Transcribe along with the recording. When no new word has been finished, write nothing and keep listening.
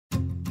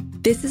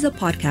This is a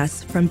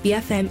podcast from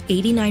BFM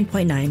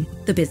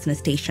 89.9, the business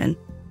station.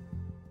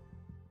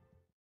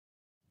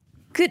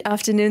 Good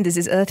afternoon. This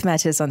is Earth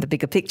Matters on the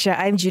Bigger Picture.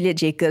 I'm Juliet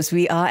Jacobs.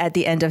 We are at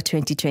the end of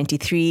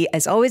 2023.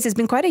 As always, it's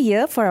been quite a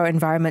year for our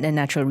environment and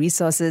natural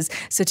resources.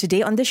 So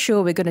today on the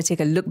show, we're going to take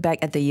a look back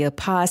at the year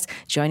past.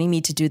 Joining me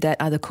to do that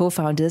are the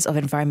co-founders of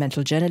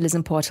environmental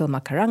journalism portal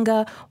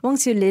Macaranga, Wong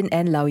Siu Lin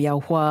and Lau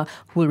Yao Hua,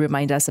 who will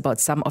remind us about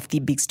some of the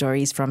big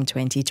stories from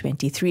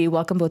 2023.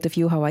 Welcome, both of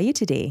you. How are you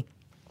today?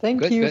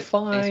 Thank you. Good.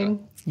 Fine.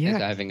 Thanks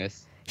for having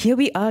us. Here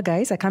we are,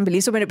 guys. I can't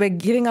believe. So we're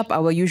giving up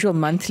our usual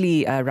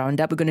monthly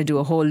roundup. We're going to do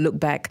a whole look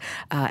back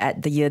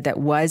at the year that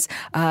was.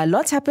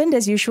 Lots happened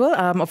as usual.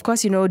 Of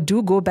course,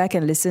 do go back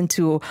and listen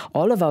to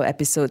all of our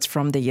episodes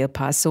from the year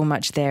past. So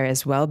much there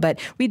as well. But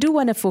we do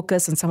want to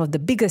focus on some of the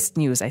biggest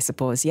news, I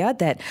suppose,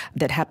 that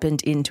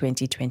happened in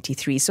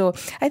 2023. So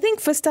I think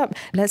first up,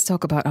 let's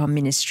talk about our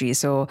ministry.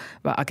 So,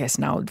 well, I guess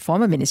now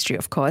former ministry,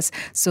 of course.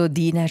 So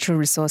the Natural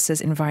Resources,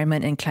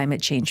 Environment and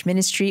Climate Change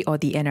Ministry, or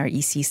the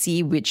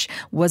NRECC, which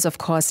was, of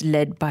course,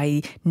 led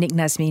by Nik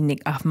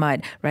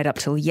Ahmad right up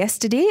till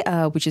yesterday,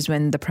 which is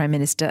when the Prime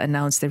Minister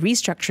announced the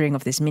restructuring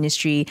of this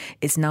ministry.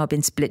 It's now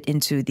been split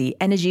into the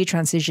Energy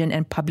Transition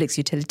and Public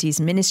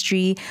Utilities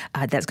Ministry.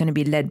 That's going to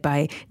be led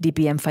by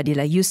DPM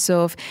Fadila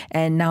Yusof.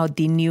 And now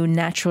the new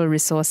Natural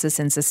Resources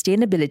and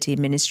Sustainability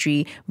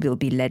Ministry will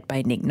be led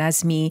by Nik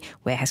Nazmi.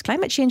 Where has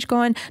climate change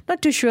gone?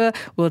 Not too sure.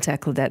 We'll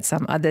tackle that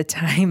some other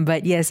time.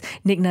 But yes,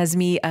 Nik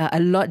Nazmi, a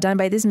lot done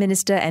by this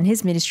minister and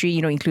his ministry,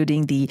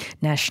 including the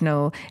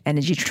National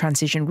Energy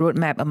Transition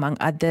Roadmap, among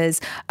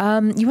others. You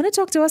want to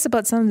talk to us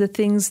about some of the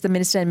things the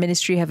minister and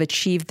ministry have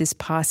achieved this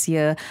past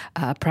year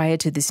prior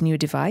to this new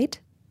divide?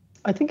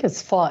 I think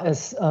as far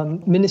as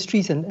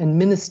ministries and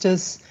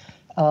ministers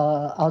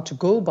are to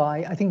go by,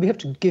 I think we have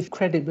to give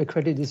credit where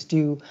credit is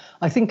due.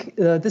 I think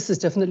this is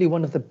definitely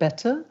one of the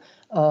better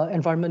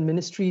environment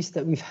ministries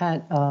that we've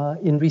had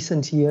in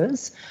recent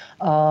years,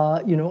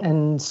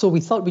 and so we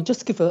thought we'd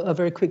just give a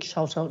very quick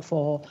shout out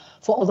for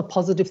all the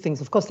positive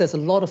things. Of course, there's a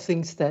lot of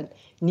things that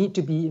need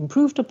to be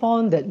improved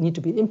upon, that need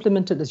to be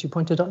implemented, as you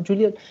pointed out,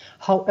 Juliet.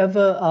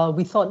 However,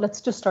 we thought let's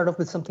just start off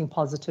with something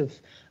positive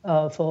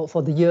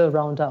for the year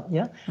roundup.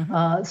 Yeah.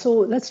 Mm-hmm. So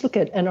let's look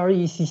at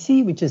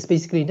NRECC, which is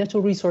basically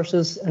Natural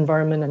Resources,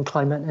 Environment and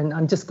Climate. And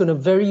I'm just going to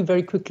very,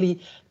 very quickly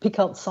pick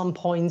out some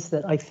points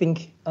that I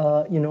think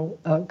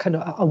kind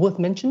of are worth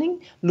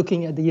mentioning,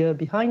 looking at the year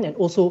behind and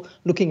also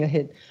looking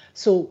ahead.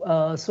 So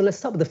let's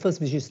start with the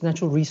first, which is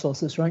natural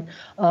resources, right?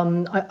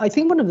 I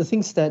think one of the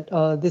things that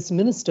this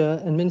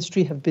minister and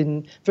ministry have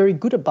been very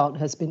good about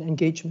has been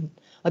engagement.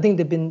 I think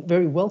they've been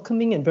very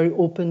welcoming and very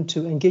open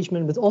to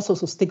engagement with all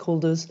sorts of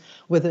stakeholders,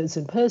 whether it's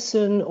in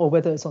person or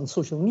whether it's on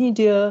social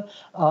media.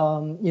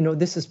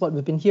 This is what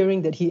we've been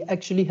hearing, that he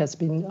actually has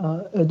been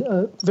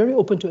very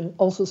open to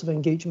all sorts of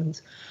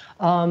engagements.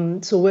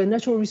 So where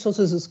natural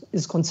resources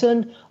is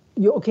concerned,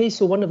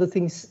 so one of the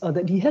things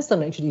that he has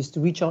done actually is to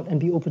reach out and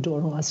be open to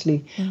Orang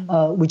Asli,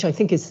 which I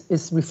think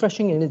is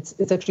refreshing, and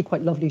it's actually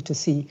quite lovely to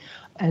see.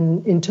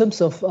 And in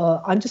terms of,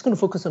 I'm just going to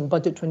focus on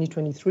budget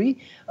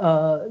 2023,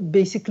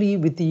 basically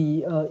with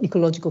the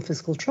ecological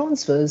fiscal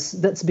transfers,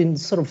 that's been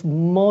sort of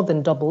more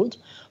than doubled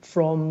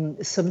from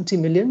 70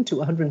 million to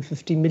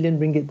 150 million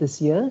ringgit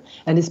this year.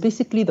 And it's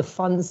basically the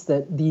funds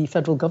that the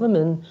federal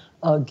government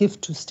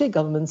give to state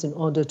governments in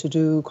order to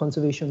do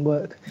conservation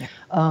work.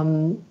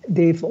 Yeah.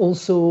 They've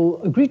also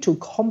agreed to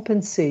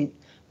compensate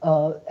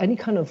any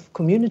kind of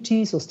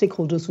communities or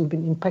stakeholders who've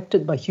been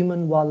impacted by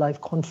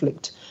human-wildlife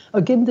conflict.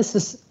 Again, this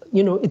is,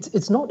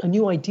 it's not a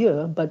new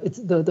idea, but it's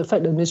the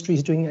fact that the ministry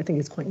is doing it, I think,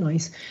 is quite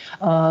nice.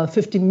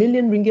 50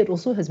 million ringgit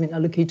also has been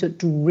allocated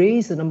to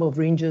raise the number of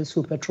rangers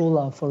who patrol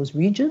our forest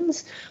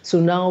regions.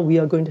 So now we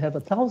are going to have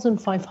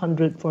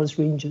 1,500 forest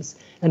rangers.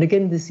 And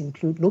again, this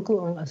includes local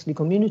Orang Asli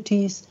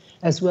communities,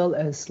 as well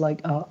as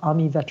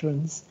army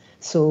veterans.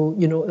 So,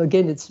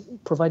 again, it's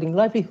providing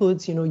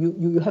livelihoods.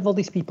 You have all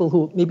these people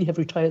who maybe have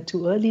retired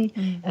too early,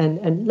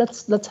 and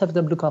let's have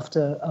them look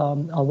after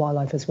our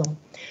wildlife as well.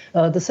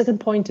 The second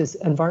point is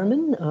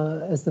environment,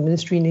 as the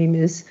ministry name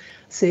is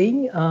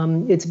saying.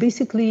 It's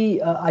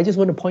basically, I just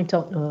want to point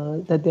out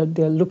that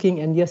they're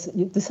looking, and yes,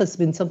 this has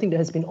been something that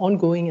has been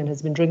ongoing and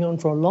has been dragging on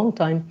for a long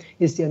time,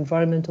 is the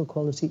Environmental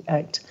Quality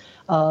Act.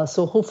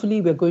 So hopefully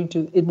we're going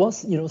to, it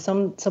was,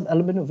 some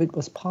element of it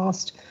was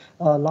passed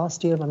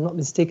last year, if I'm not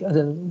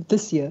mistaken,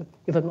 this year,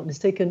 if I'm not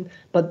mistaken,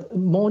 but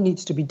more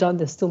needs to be done.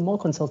 There's still more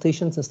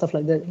consultations and stuff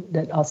like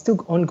that are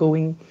still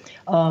ongoing.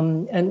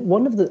 And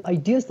one of the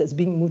ideas that's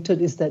being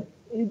mooted is that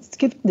it's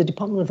giving the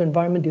Department of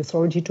Environment the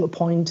authority to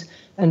appoint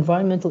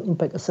environmental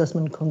impact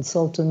assessment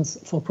consultants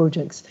for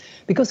projects.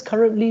 Because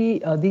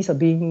currently these are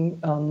being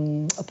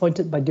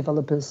appointed by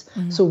developers.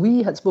 So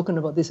we had spoken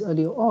about this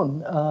earlier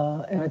on,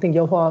 and I think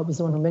Yao Hua was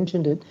the one who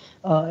mentioned it,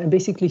 and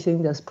basically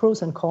saying there's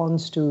pros and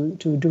cons to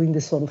doing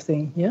this sort of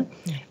thing. Yeah.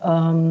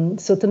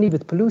 Certainly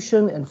with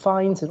pollution and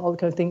fines and all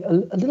that kind of thing,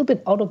 a little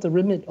bit out of the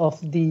remit of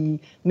the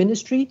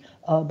ministry,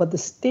 but the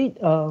state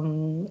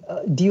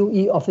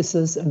DOE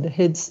officers and the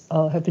heads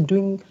have been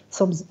doing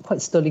some quite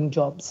sterling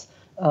jobs.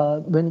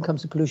 when it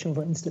comes to pollution,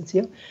 for instance.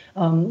 Yeah.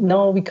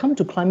 Now we come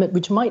to climate,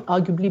 which might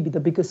arguably be the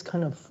biggest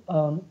kind of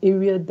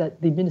area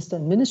that the minister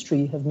and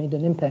ministry have made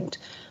an impact.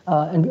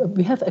 And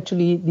we have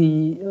actually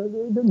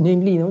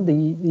namely,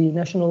 the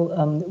National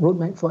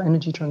Roadmap for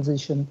Energy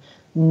Transition,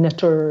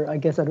 NETR, I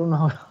guess. I don't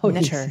know how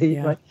you say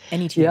it, right?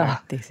 NETR,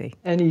 they say.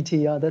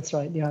 NETR, that's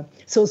right, yeah.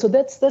 So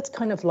that's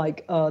kind of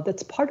like,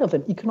 that's part of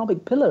an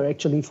economic pillar,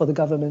 actually, for the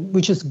government,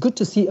 which is good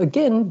to see,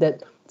 again,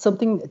 that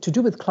something to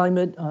do with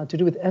climate, to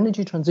do with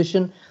energy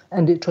transition,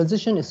 and the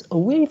transition is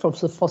away from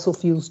fossil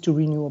fuels to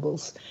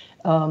renewables.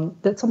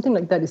 That something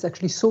like that is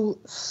actually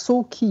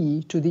so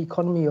key to the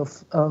economy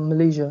of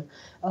Malaysia.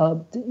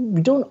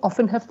 We don't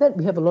often have that.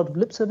 We have a lot of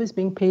lip service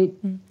being paid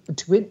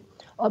to it.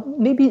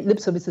 Maybe lip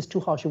service is too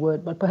harsh a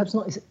word, but perhaps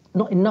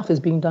not enough is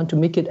being done to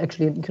make it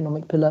actually an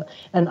economic pillar.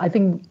 And I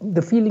think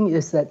the feeling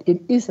is that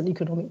it is an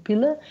economic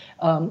pillar.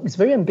 It's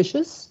very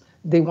ambitious.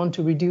 They want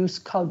to reduce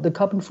the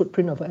carbon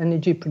footprint of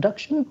energy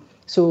production.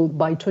 So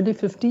by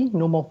 2050,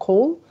 no more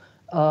coal.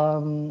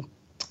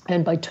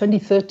 And by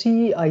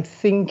 2030, I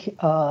think,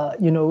 by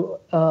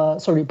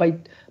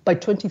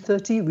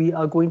 2030, we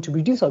are going to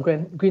reduce our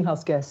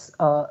greenhouse gas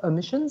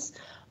emissions.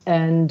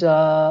 And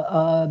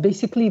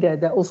basically,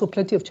 there are also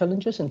plenty of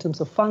challenges in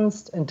terms of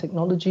funds and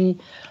technology.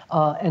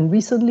 And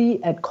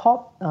recently at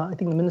COP, I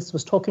think the minister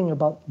was talking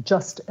about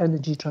just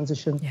energy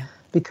transition. Yeah.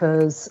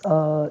 Because,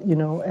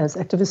 as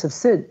activists have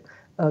said,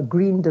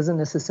 green doesn't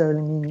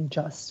necessarily mean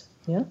just.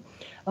 Yeah.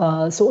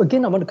 So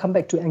again, I want to come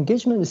back to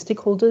engagement with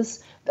stakeholders.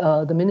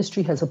 The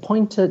ministry has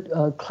appointed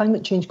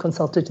climate change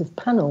consultative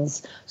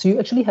panels. So you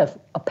actually have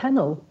a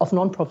panel of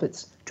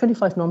nonprofits,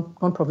 25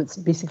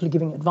 nonprofits, basically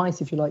giving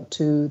advice, if you like,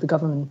 to the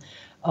government.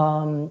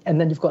 And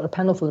then you've got a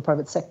panel for the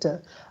private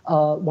sector.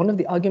 One of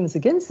the arguments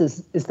against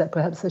this is that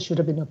perhaps there should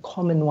have been a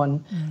common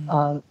one,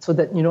 so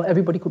that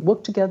everybody could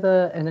work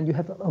together, and then you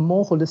have a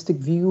more holistic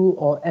view,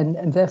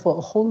 and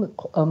therefore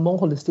a more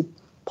holistic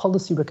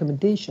policy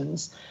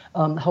recommendations.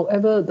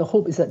 However, the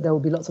hope is that there will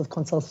be lots of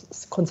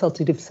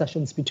consultative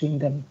sessions between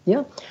them.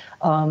 Yeah.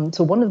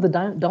 So one of the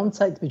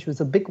downsides, which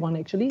was a big one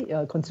actually,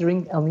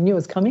 considering El Nino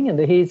is coming and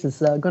the haze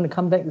is going to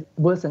come back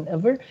worse than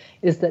ever,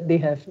 is that they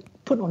have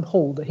put on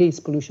hold the haze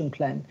pollution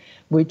plan,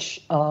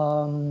 which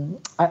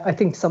I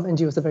think some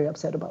NGOs are very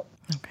upset about.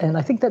 Okay. And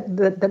I think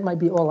that might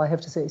be all I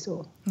have to say.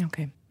 So.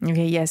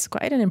 Okay, yes,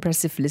 quite an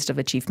impressive list of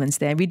achievements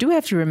there. We do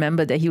have to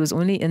remember that he was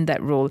only in that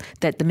role,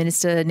 that the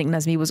Minister, Nick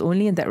Nazmi, was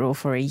only in that role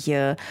for a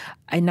year.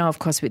 And now, of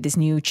course, with this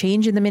new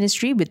change in the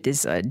ministry, with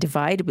this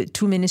divide with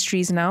two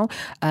ministries now,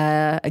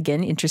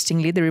 again,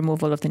 interestingly, the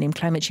removal of the name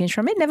climate change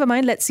from it. Never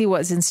mind, let's see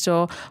what's in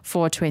store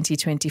for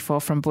 2024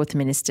 from both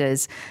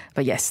ministers.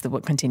 But yes, the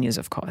work continues,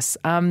 of course.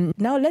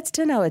 Now, let's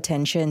turn our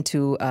attention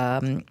to,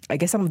 I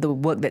guess, some of the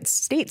work that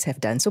states have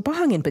done. So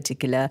Pahang in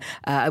particular,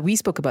 we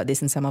spoke about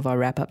this in some of our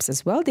wrap-ups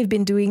as well. They've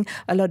been doing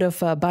a lot of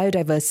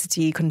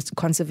biodiversity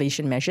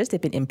conservation measures they've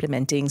been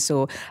implementing.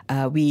 So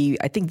we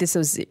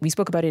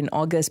spoke about it in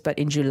August, but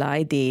in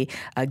July they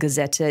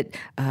gazetted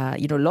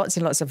lots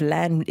and lots of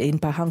land in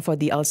Pahang for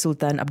the Al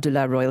Sultan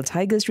Abdullah Royal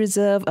Tigers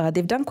Reserve.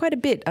 They've done quite a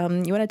bit.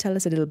 You want to tell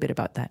us a little bit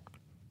about that?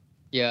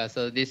 Yeah,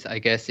 so this, I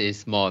guess,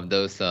 is more of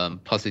those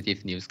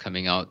positive news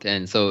coming out.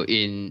 And so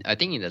I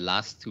think in the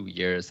last 2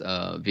 years,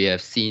 we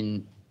have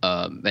seen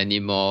many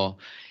more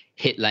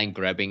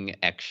headline-grabbing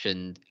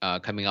action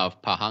coming out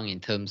of Pahang in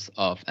terms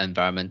of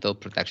environmental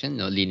protection,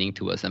 leaning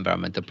towards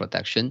environmental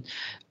protection.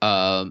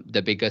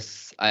 The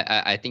biggest,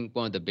 I think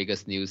one of the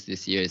biggest news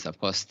this year is, of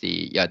course,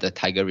 the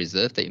Tiger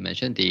Reserve that you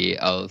mentioned, the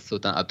Al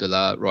Sultan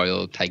Abdullah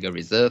Royal Tiger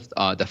Reserve,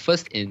 the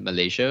first in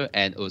Malaysia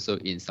and also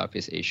in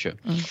Southeast Asia.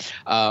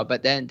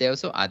 But then there are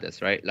also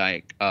others, right?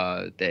 Like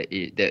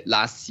the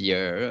last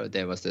year,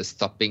 there was the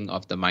stopping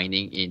of the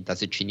mining in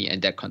Tasik Chini,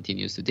 and that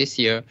continues to this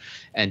year.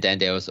 And then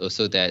there was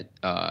also that,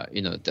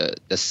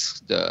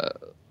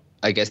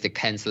 the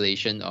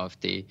cancellation of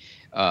the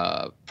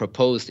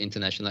proposed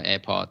international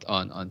airport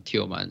on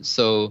Tioman.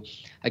 So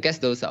I guess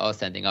those are all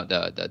sending out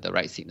the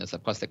right signals.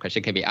 Of course, the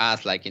question can be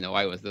asked,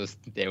 why was those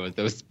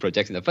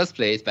projects in the first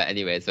place? But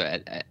anyway, so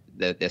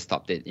they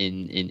stopped it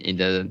in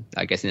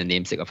the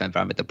namesake of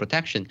environmental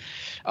protection.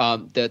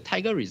 The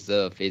Tiger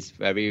Reserve is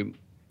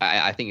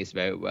I think it's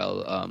very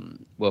well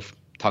worth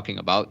talking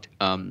about.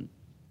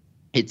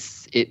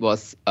 It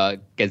was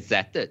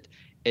gazetted.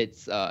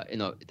 It's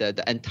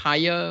the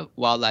entire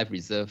wildlife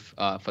reserve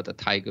for the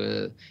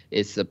tiger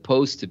is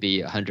supposed to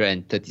be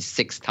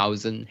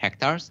 136,000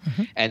 hectares,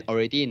 and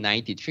already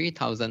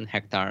 93,000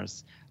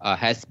 hectares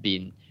has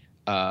been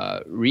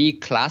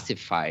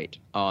reclassified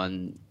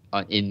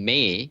in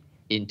May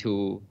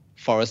into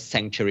forest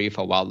sanctuary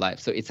for wildlife.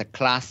 So it's a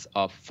class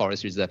of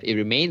forest reserve. It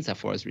remains a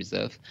forest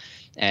reserve,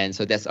 and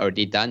so that's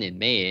already done in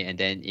May, and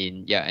then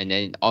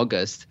in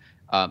August.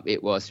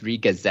 It was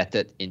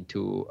re-gazetted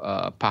into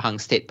Pahang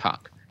State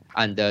Park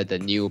under the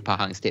new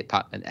Pahang State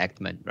Park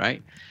enactment,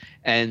 right?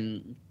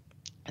 And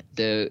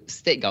the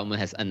state government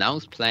has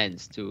announced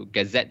plans to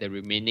gazette the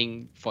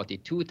remaining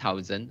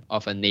 42,000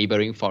 of a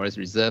neighboring forest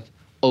reserve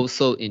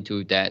also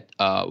into that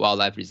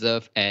wildlife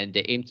reserve, and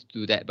they aim to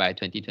do that by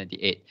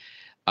 2028.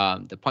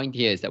 The point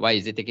here is that why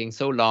is it taking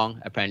so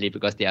long? Apparently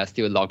because there are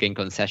still logging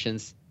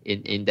concessions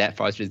in that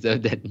forest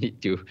reserve that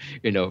need to,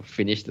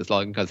 finish this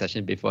logging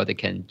concession before they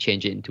can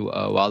change it into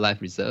a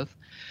wildlife reserve.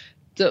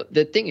 So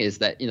the thing is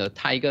that,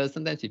 tigers,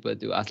 sometimes people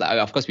do ask, like,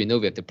 of course, we know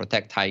we have to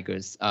protect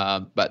tigers,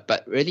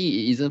 but really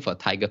it isn't for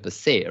tiger per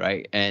se,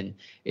 right? And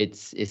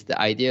it's the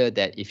idea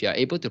that if you're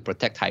able to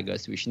protect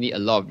tigers, which need a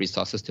lot of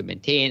resources to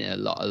maintain,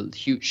 a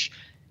huge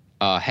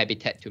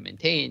habitat to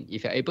maintain,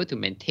 if you're able to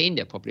maintain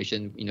their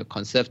population,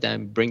 conserve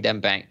them, bring them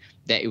back,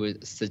 then it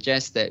would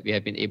suggest that we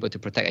have been able to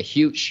protect a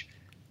huge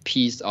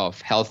piece of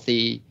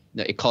healthy,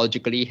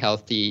 ecologically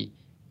healthy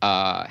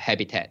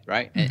habitat,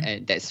 right? Mm-hmm.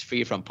 And that's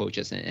free from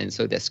poachers, and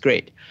so that's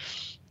great.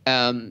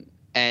 So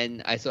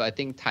I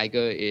think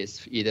tiger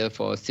is either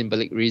for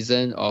symbolic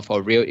reason or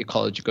for real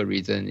ecological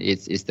reason.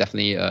 It's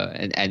definitely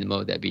an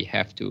animal that we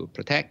have to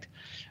protect.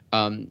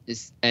 And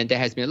there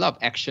has been a lot of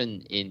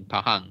action in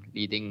Pahang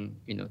leading,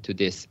 to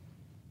this.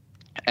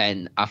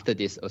 And after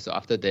this, also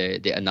after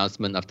the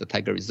announcement of the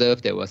tiger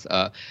reserve, there was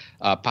a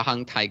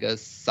Pahang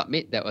Tigers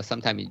Summit that was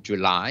sometime in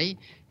July,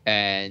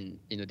 and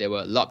there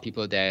were a lot of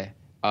people there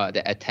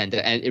that attended,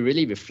 and it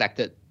really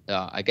reflected,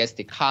 I guess,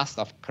 the cast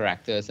of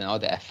characters and all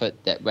the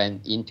effort that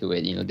went into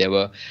it. There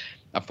were,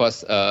 of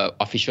course,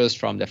 officials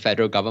from the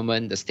federal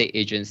government, the state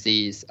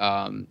agencies,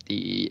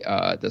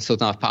 the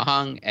Sultan of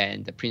Pahang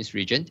and the Prince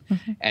Regent,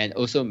 mm-hmm. and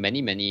also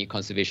many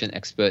conservation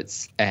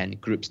experts and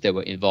groups that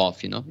were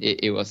involved.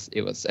 It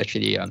was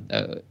actually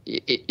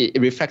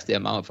it reflects the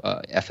amount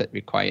of effort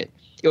required.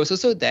 It was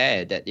also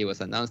there that it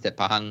was announced that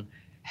Pahang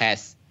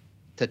has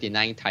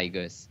 39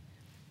 tigers.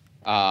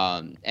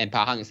 And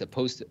Pahang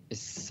is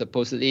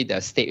supposedly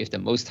the state with the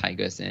most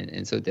tigers,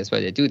 and so that's why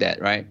they do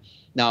that, right?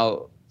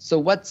 Now, so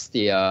what's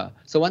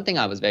so one thing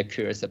I was very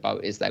curious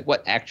about is like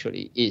what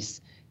actually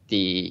is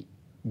the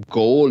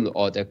goal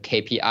or the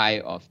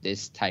KPI of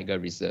this tiger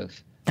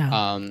reserve?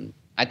 Oh.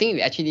 I think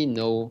we actually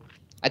know.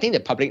 I think the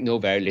public know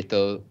very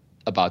little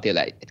about it,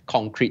 like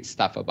concrete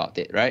stuff about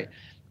it, right?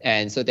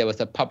 And so there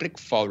was a public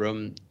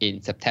forum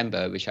in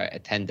September which I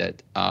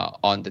attended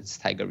on this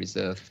tiger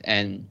reserve,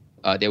 and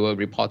there were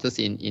reporters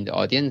in the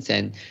audience,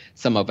 and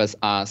some of us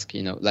asked,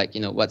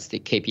 what's the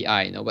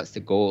KPI? What's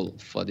the goal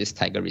for this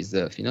tiger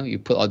reserve? You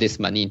put all this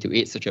money into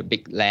it, such a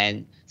big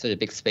land, such a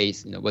big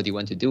space. What do you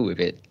want to do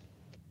with it?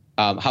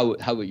 How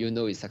would you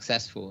know it's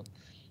successful?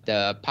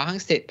 The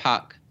Pahang State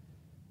Park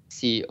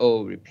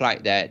CEO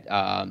replied that,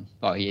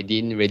 he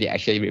didn't really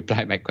actually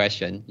reply my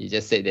question. He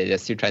just said that they're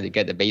still trying to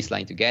get the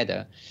baseline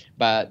together.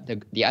 But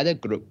the other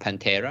group,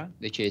 Pantera,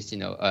 which is,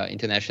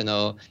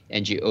 international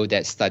NGO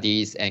that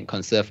studies and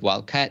conserve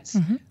wildcats,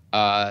 mm-hmm.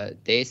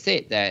 They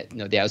said that,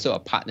 they're also a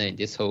partner in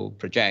this whole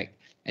project.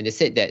 And they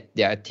said that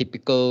their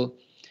typical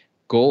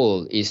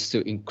goal is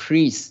to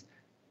increase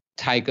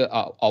tiger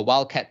or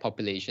wildcat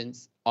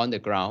populations on the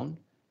ground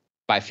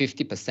by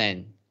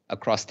 50%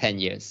 across 10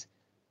 years.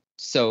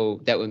 So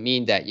that would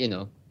mean that,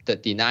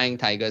 39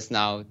 tigers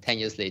now, 10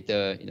 years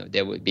later,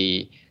 there would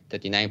be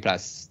 39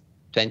 plus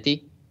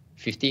 20,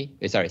 50,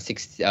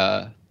 60,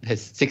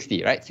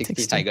 60, right?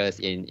 60 tigers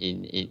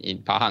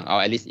in Pahang,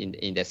 or at least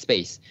in that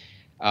space.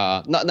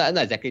 Not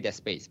exactly that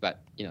space, but,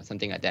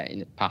 something like that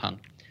in Pahang.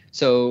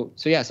 So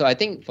I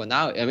think for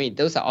now,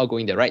 those are all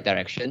going the right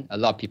direction. A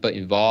lot of people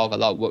involved, a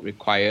lot of work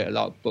required, a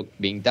lot of work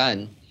being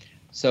done.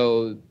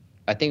 So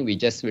I think we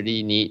just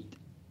really need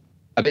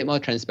a bit more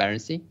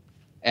transparency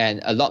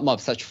and a lot more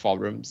of such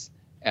forums,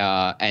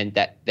 and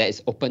that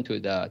is open to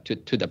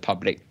the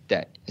public,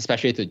 that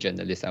especially to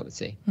journalists, I would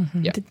say.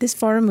 Mm-hmm. Yeah. This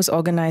forum was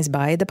organized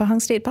by the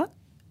Pahang State Park?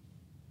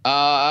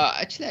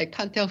 Actually, I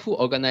can't tell who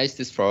organized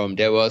this forum.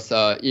 There was,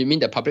 you mean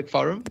the public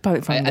forum? The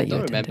public forum. I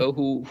don't remember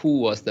who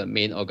was the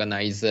main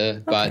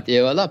organizer, but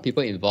there were a lot of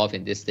people involved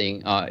in this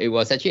thing. It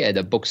was actually at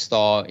the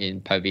bookstore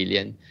in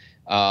Pavilion.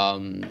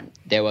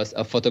 There was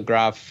a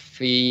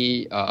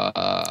photography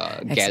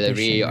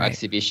gallery or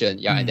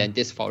exhibition, and then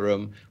this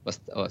forum was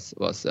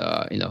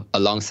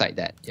alongside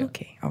that. Yeah.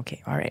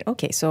 Okay, all right,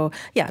 okay. So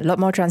a lot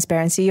more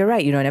transparency. You're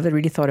right. I never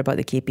really thought about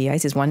the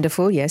KPIs. It's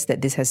wonderful, yes,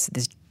 that this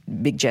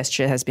big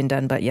gesture has been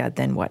done, but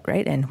then what,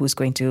 right? And who's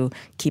going to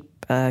keep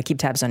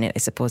tabs on it, I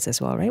suppose,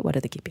 as well, right? What are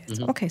the KPIs?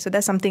 Mm-hmm. Okay, so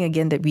that's something,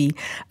 again, that we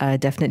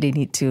definitely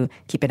need to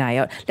keep an eye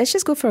out. Let's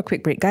just go for a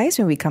quick break, guys.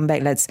 When we come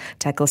back, let's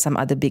tackle some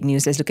other big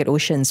news. Let's look at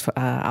oceans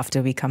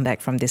after we come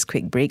back from this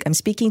quick break. I'm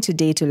speaking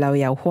today to Lau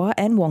Yao Hua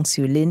and Wong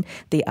Siu Lin.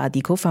 They are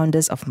the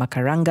co-founders of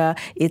Macaranga.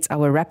 It's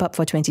our wrap-up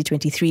for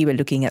 2023. We're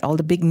looking at all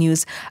the big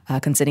news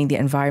concerning the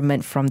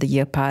environment from the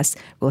year past.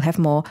 We'll have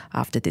more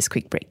after this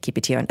quick break. Keep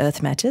it here on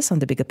Earth Matters on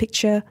The Bigger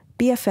Picture,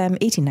 BFM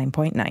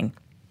 89.9.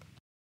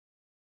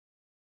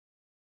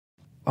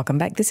 Welcome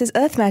back. This is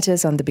Earth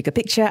Matters on The Bigger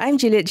Picture. I'm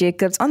Juliet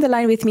Jacobs. On the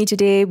line with me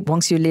today, Wong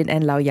Siu Lin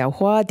and Lau Yao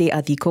Hua. They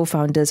are the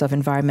co-founders of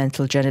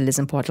environmental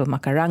journalism portal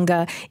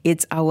Macaranga.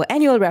 It's our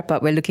annual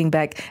wrap-up. We're looking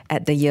back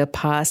at the year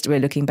past. We're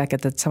looking back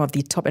at some of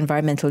the top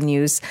environmental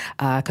news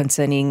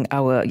concerning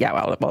our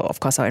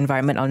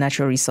environment, our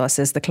natural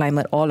resources, the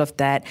climate, all of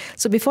that.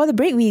 So before the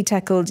break, we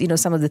tackled,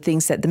 some of the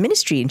things that the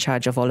ministry in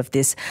charge of all of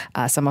this,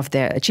 some of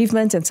their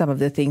achievements and some of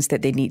the things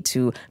that they need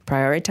to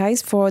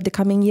prioritize for the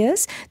coming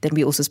years. Then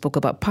we also spoke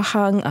about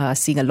Pahang,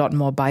 seeing a lot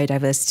more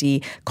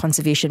biodiversity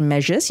conservation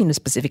measures,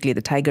 specifically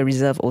the Tiger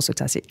Reserve, also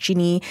Tasik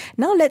Chini.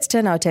 Now let's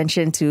turn our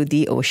attention to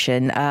the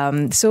ocean.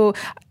 Siulin,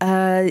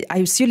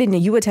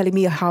 you were telling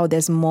me how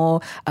there's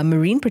more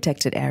marine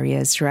protected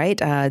areas, right,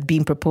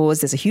 being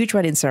proposed. There's a huge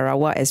one in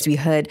Sarawak. As we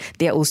heard,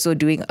 they're also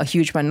doing a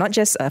huge one, not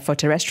just for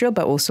terrestrial,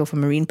 but also for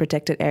marine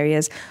protected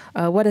areas.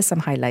 What are some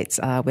highlights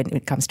when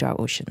it comes to our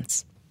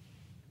oceans?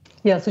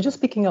 Yeah, so just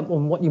picking up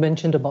on what you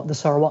mentioned about the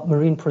Sarawak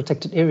Marine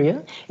Protected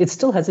Area, it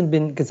still hasn't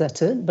been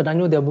gazetted, but I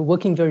know they're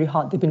working very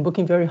hard. They've been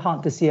working very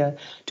hard this year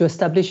to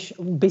establish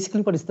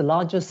basically what is the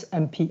largest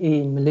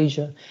MPA in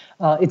Malaysia.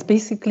 It's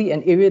basically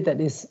an area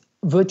that is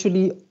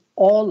virtually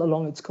all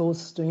along its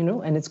coast,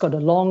 and it's got a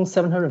long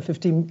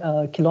 750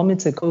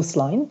 kilometer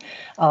coastline.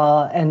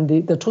 And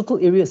the total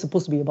area is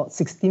supposed to be about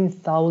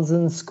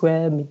 16,000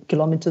 square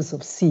kilometers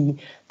of sea.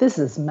 This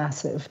is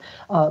massive.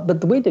 But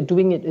the way they're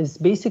doing it is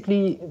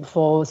basically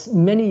for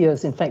many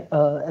years, in fact,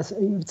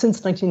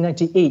 since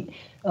 1998,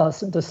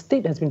 the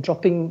state has been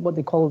dropping what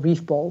they call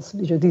reef balls,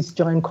 which are these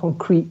giant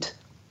concrete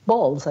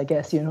balls, I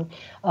guess,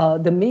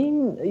 The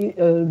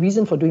main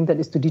reason for doing that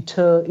is to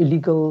deter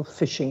illegal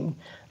fishing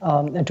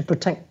and to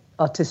protect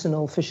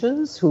artisanal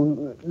fishers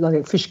who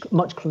fish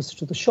much closer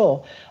to the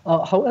shore.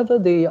 However,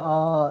 they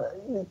are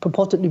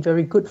purportedly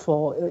very good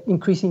for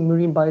increasing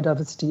marine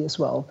biodiversity as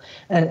well.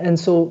 And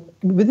so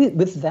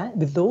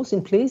with those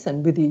in place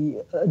and with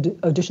the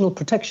additional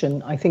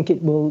protection, I think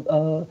it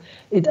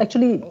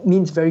actually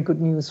means very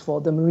good news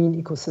for the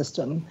marine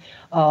ecosystem.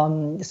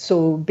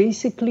 So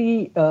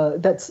basically,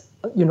 that's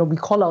we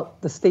call out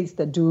the states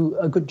that do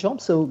a good job.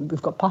 So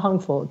we've got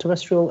Pahang for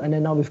terrestrial, and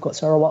then now we've got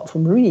Sarawak for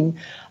marine.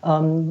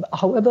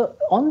 However,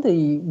 on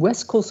the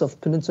west coast of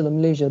Peninsular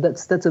Malaysia,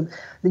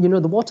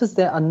 the waters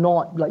there are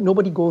not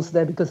nobody goes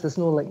there because there's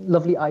no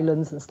lovely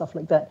islands and stuff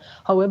like that.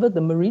 However,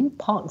 the marine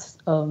parks,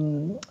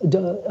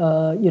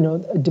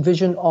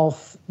 division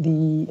of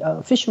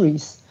the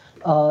fisheries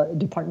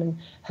department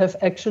have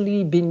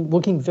actually been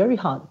working very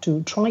hard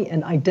to try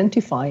and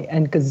identify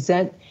and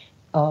gazette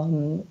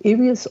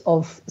areas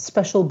of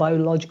special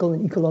biological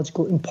and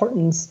ecological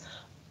importance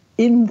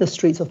in the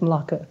Straits of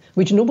Malacca,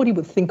 which nobody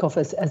would think of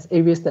as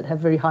areas that have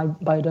very high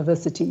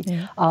biodiversity.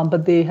 Yeah.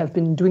 But they have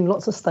been doing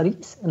lots of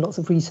studies and lots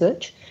of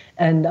research,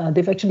 and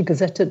they've actually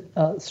gazetted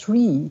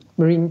 3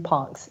 marine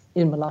parks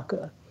in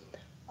Malacca,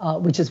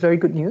 which is very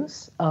good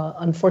news.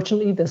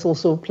 Unfortunately, there's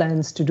also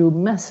plans to do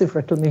massive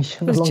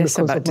reclamation along the coast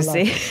of Malacca. I was just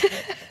about to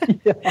say.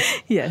 Yeah.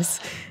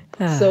 Yes.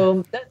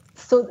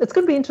 So it's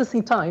going to be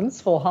interesting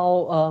times for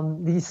how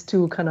these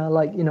two kind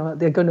of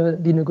they're going to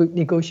be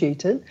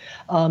negotiated.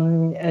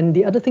 And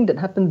the other thing that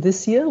happened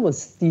this year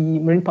was the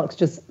Marine Parks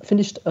just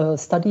finished a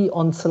study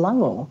on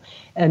Selangor.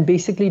 And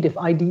basically they've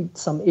ID'd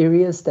some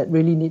areas that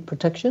really need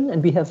protection.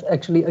 And we have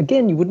actually,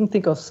 again, you wouldn't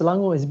think of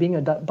Selangor as being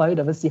a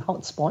biodiversity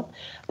hotspot,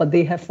 but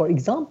they have, for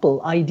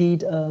example,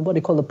 ID'd what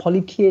they call the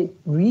polychaete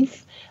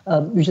reef,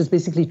 which is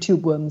basically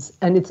tube worms.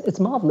 And it's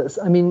marvelous.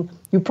 I mean,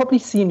 you've probably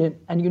seen it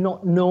and you've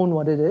not known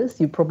what it is.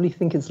 You probably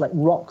think it's like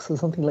rocks or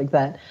something like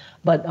that.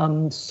 But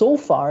so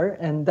far,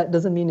 and that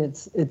doesn't mean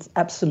it's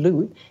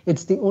absolute,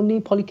 it's the only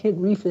polychaete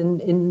reef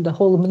in the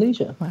whole of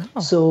Malaysia. Wow.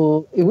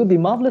 So it would be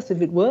marvelous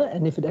if it were,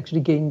 and if it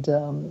actually gained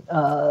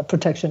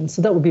protection.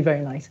 So that would be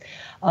very nice.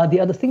 The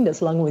other thing that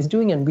Selangor is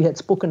doing, and we had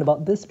spoken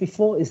about this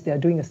before, is they are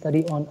doing a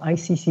study on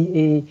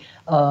ICCA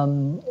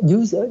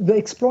They're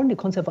exploring the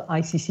concept of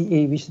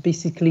ICCA, which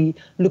basically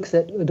looks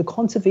at the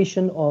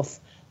conservation of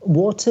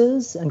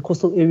waters and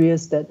coastal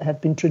areas that have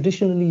been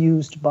traditionally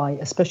used by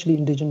especially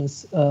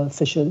indigenous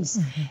fishers.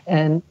 Mm-hmm.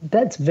 And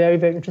that's very,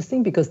 very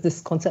interesting because this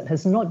concept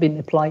has not been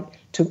applied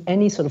to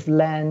any sort of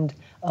land,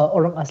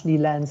 orang asli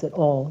lands at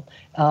all.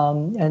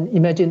 And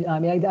imagine,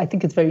 I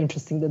think it's very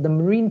interesting that the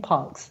marine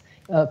parks,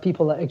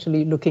 people are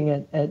actually looking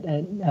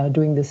at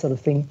doing this sort of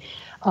thing.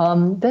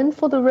 Then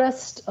for the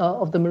rest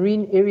of the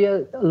marine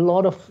area, a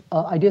lot of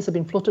ideas have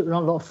been floated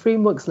around, a lot of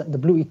frameworks like the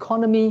blue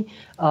economy.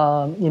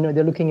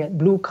 They're looking at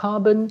blue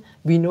carbon.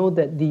 We know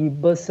that the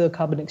Bursa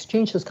Carbon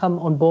Exchange has come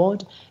on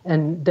board,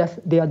 and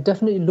they are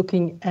definitely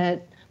looking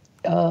at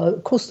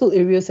coastal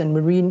areas and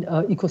marine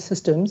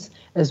ecosystems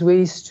as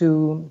ways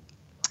to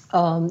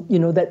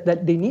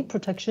that they need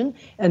protection,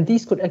 and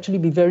these could actually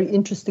be very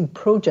interesting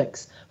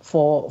projects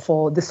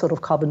for this sort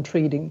of carbon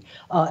trading.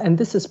 And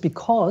this is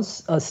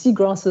because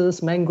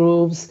seagrasses,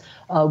 mangroves,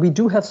 we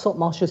do have salt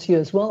marshes here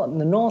as well up in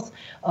the north,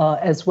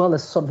 as well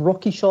as sort of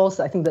rocky shores.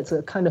 I think that's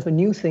a kind of a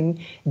new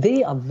thing.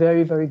 They are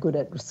very, very good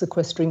at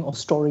sequestering or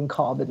storing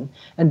carbon.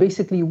 And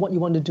basically what you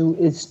want to do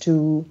is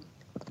to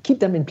keep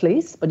them in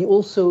place, but you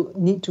also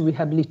need to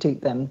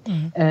rehabilitate them.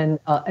 And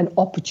an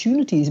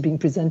opportunity is being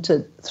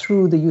presented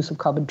through the use of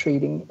carbon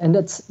trading. And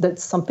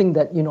that's something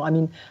that,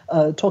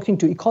 talking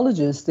to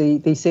ecologists,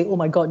 they say, oh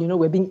my God,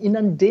 we're being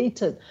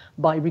inundated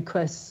by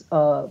requests,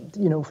 for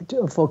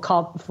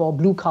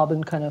blue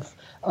carbon kind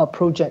of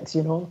projects,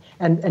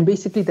 and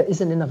basically there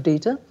isn't enough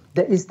data.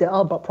 There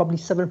are about probably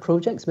 7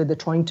 projects where they're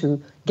trying to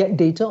get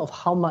data of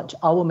how much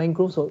our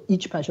mangroves or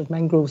each patch of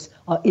mangroves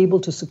are able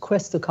to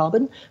sequester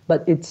carbon,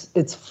 but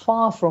it's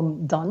far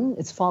from done,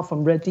 it's far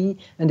from ready,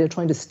 and they're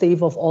trying to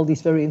stave off all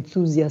these very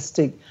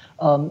enthusiastic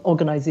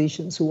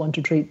organizations who want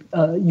to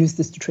use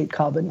this to trade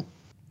carbon.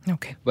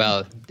 Okay.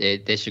 Well,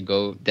 they should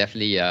go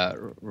definitely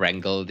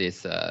wrangle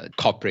these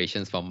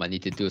corporations for money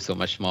to do so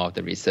much more of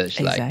the research.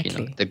 Exactly.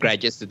 Like, the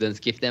graduate students,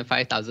 give them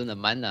 5,000 a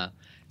month.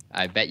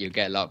 I bet you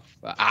get a lot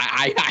of.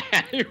 I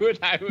would.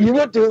 You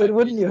would do it,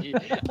 wouldn't you?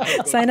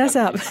 Sign us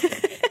up.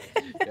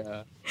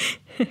 Yeah.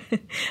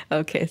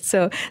 Okay,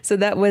 so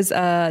that was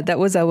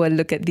our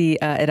look at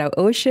at our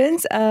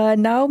oceans.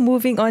 Now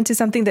moving on to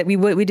something that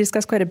we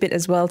discussed quite a bit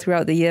as well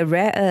throughout the year: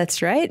 rare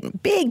earths. Right,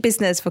 big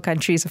business for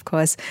countries, of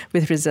course,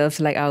 with reserves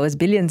like ours,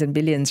 billions and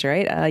billions.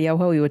 Right, Yao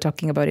Hua, we were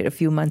talking about it a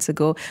few months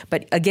ago.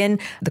 But again,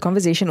 the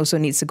conversation also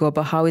needs to go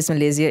about how is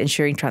Malaysia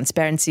ensuring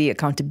transparency,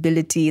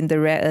 accountability in the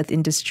rare earth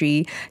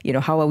industry.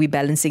 How are we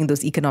balancing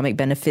those economic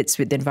benefits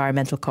with the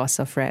environmental costs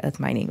of rare earth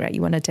mining? Right,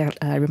 you want to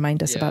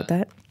remind us about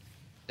that?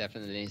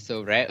 Definitely.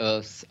 So rare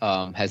earths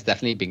has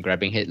definitely been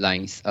grabbing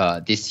headlines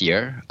this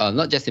year,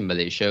 not just in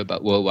Malaysia,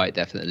 but worldwide,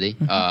 definitely.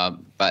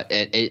 But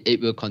it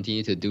will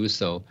continue to do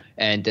so.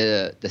 And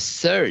the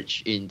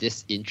surge in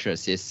this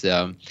interest is,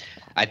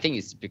 I think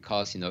it's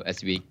because,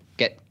 as we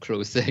get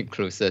closer and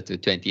closer to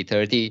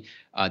 2030,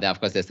 then of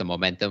course there's a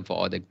momentum for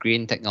all the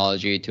green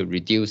technology to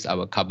reduce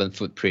our carbon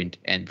footprint.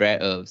 And rare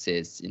earths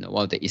is,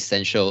 one of the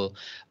essential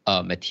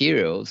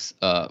materials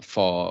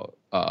for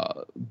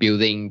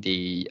building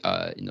the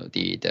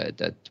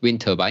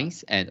wind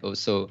turbines and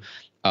also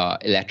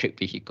electric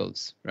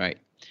vehicles, right?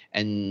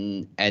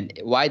 And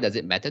why does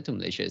it matter to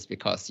Malaysia? Is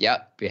because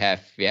we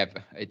have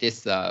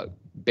this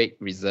big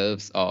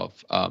reserves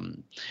of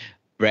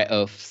rare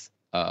earths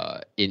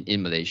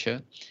in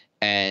Malaysia,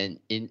 and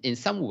in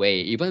some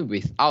way, even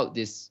without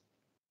this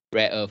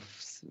rare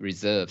earths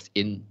reserves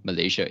in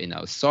Malaysia in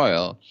our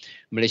soil,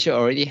 Malaysia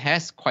already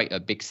has quite a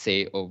big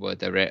say over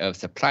the rare earth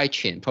supply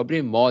chain,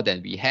 probably more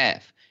than we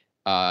have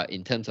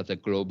in terms of the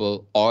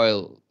global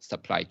oil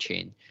supply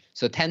chain.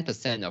 So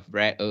 10% of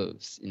rare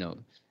earths,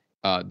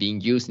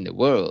 being used in the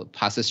world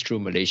passes through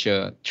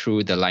Malaysia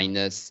through the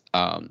Lynas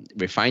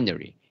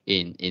refinery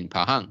in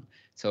Pahang.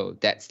 So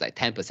that's like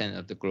 10%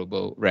 of the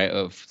global rare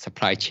earth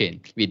supply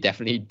chain. We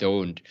definitely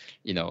don't,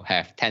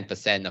 have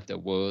 10% of the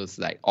world's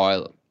like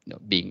oil,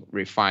 being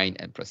refined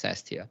and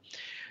processed here.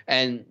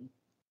 And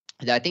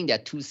I think there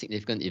are 2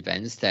 significant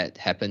events that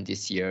happened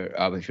this year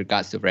with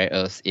regards to rare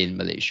earths in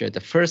Malaysia.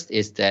 The first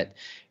is that,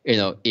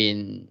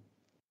 when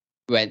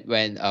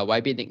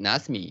YB Nik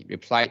Nazmi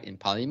replied in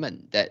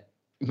Parliament that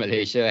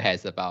Malaysia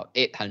has about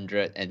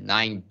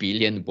 809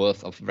 billion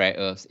worth of rare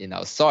earths in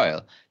our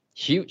soil,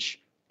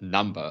 huge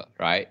number,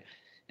 right?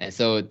 And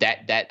so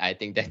that I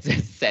think that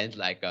just sent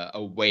like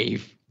a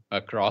wave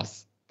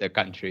across the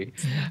country.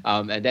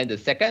 And then the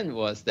second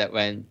was that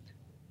when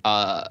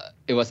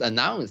it was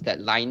announced that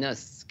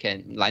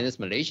Lynas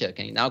Malaysia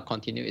can now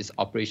continue its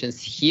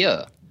operations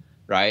here,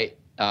 right?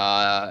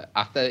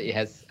 After it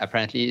has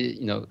apparently,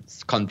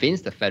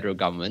 convinced the federal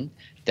government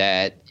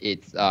that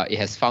it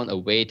has found a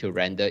way to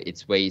render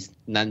its waste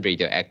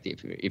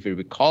non-radioactive. If you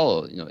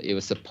recall, it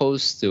was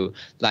supposed to,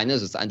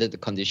 Lynas was under the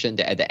condition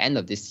that at the end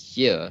of this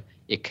year,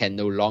 it can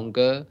no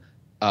longer,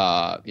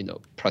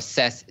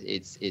 process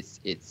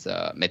its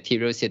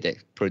materials here that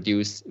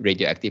produce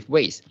radioactive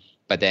waste.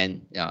 But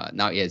then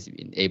now it has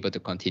been able to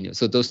continue.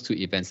 So those 2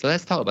 events. So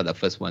let's talk about the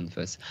first one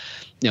first.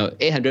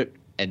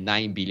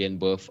 809 billion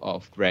worth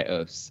of rare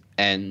earths.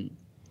 And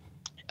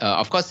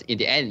of course, in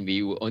the end,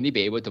 we will only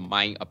be able to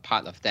mine a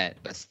part of that.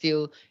 But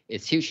still,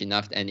 it's huge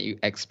enough. And you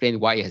explain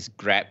why it has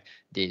grabbed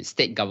the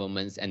state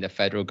governments and the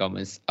federal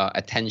government's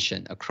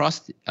attention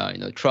across,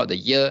 throughout the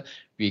year.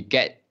 We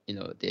get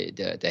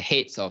the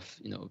heads of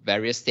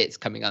various states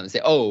coming out and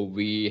say, oh,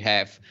 we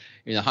have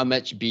how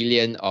much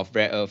billion of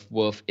rare earth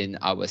worth in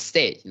our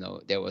state.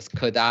 There was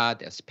Kedah,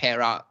 there's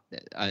Perak,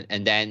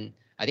 and then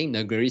I think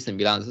Negeri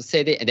Sembilan also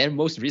said it, and then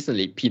most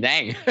recently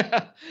Penang.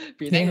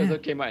 Penang also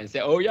came out and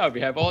said, oh yeah, we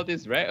have all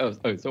these rare earths.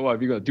 Oh, so what are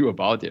we going to do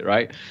about it,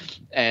 right?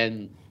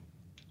 And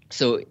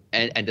so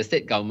and the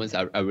state governments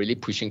are really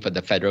pushing for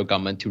the federal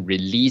government to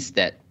release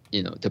that,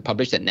 to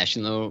publish that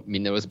national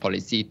minerals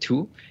policy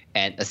too,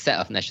 and a set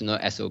of national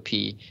SOP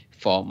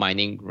for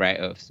mining rare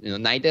earths.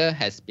 Neither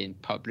has been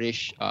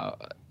published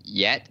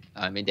yet.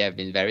 I mean, there have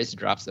been various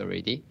drafts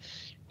already,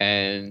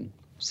 and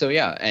so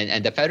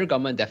and the federal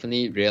government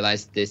definitely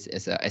realized this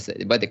as a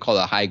what they call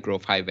a high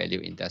growth, high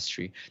value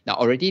industry. Now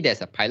already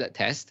there's a pilot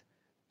test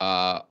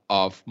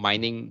of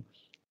mining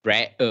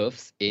rare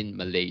earths in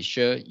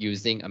Malaysia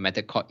using a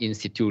method called in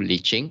situ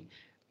leaching.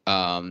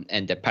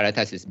 and the pilot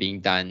test is being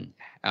done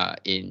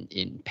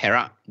in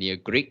Perak near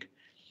Greek,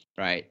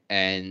 right?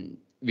 And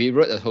we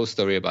wrote a whole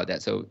story about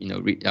that, so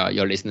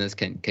your listeners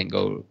can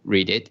go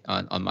read it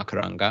on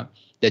Macaranga.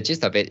 The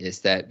gist of it is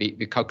that we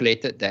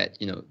calculated that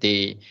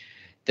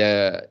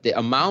the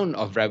amount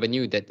of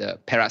revenue that the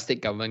Perak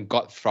state government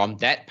got from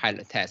that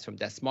pilot test, from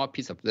that small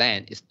piece of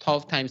land, is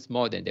 12 times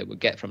more than they would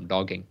get from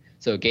logging.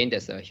 So again,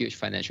 there's a huge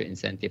financial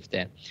incentive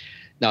there.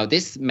 Now,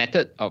 this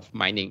method of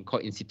mining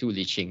called in situ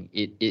leaching,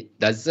 it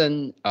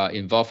doesn't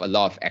involve a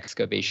lot of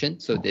excavation,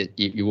 so that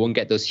you won't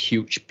get those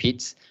huge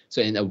pits.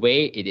 So in a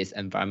way, it is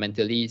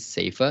environmentally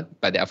safer,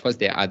 but of course,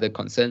 there are other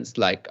concerns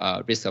like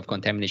risk of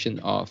contamination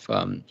of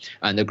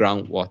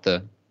underground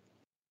water,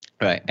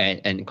 right,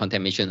 and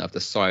contamination of the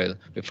soil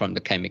from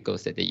the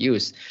chemicals that they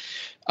use.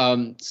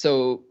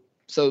 So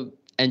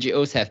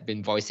NGOs have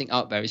been voicing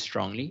out very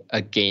strongly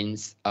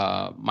against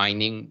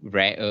mining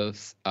rare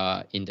earths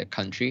in the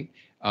country.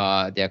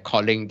 They're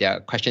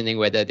questioning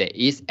whether there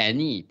is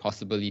any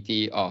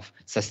possibility of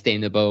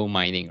sustainable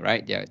mining,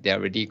 right? They're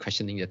already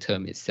questioning the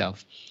term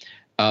itself.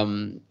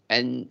 And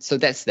so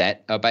that's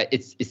that. But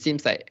it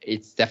seems like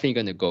it's definitely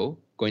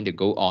going to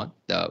go on,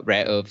 the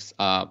rare earths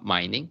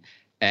mining.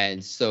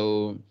 And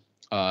so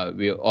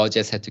we all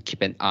just have to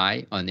keep an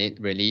eye on it,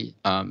 really.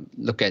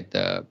 Look at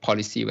the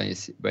policy when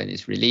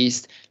it's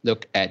released,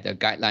 look at the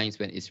guidelines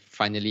when it's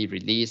finally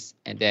released,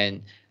 and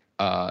then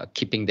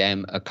keeping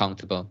them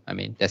accountable. I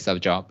mean, that's our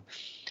job.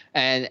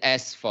 And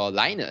as for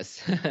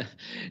liners,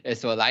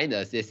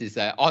 this is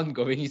an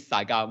ongoing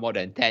saga, more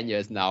than 10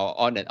 years now,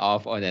 on and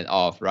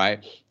off,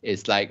 right?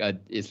 It's like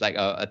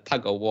a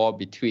tug of war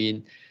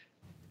between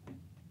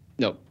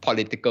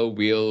political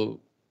will,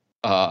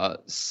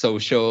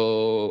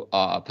 social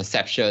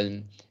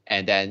perception,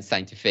 and then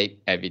scientific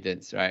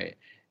evidence, right?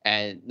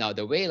 And now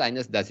the way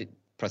liners does it,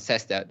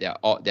 process their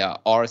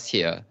ores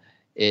here,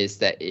 is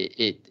that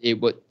it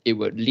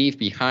would leave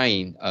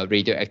behind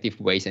radioactive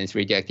waste, and it's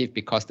radioactive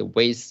because the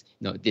waste,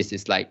 this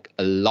is like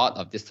a lot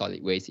of this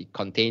solid waste. It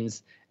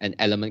contains an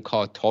element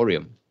called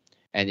thorium,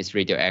 and it's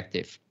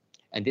radioactive.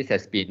 And this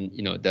has been,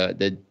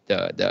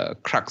 the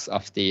crux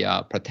of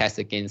the protest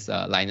against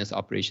liners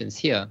operations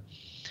here.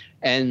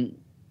 And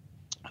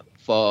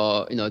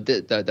for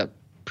the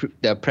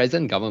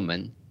present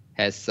government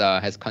has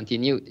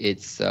continued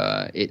its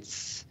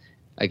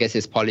I guess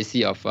its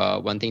policy of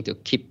wanting to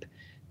keep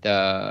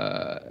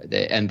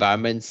the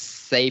environment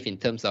safe in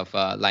terms of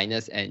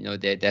liners, and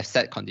they've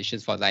set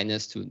conditions for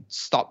liners to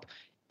stop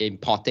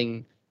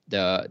importing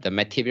the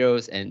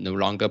materials and no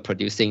longer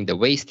producing the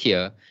waste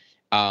here,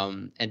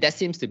 and that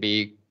seems to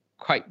be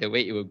quite the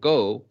way it will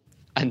go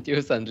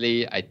until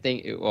suddenly, I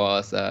think it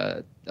was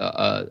a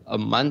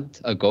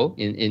month ago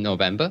in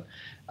November,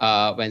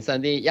 when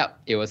suddenly,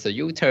 it was a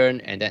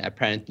U-turn, and then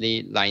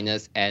apparently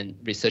liners and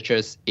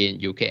researchers in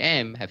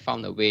UKM have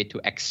found a way to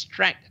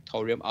extract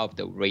thorium out of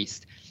the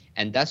waste,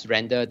 and thus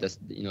render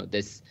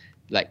this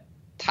like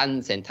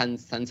tons and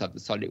tons of the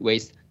solid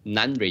waste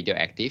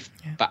non-radioactive,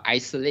 but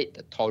isolate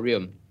the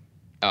thorium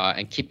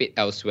and keep it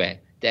elsewhere.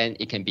 Then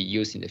it can be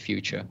used in the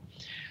future.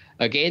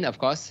 Again, of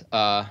course,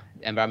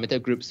 environmental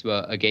groups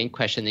were again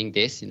questioning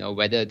this,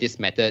 whether this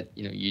method,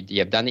 you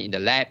have done it in the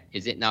lab,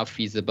 is it now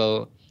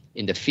feasible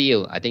in the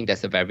field? I think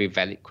that's a very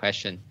valid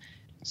question.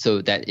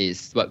 So that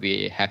is what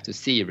we have to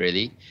see,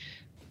 really.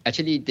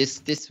 Actually,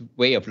 this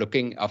way of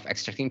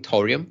extracting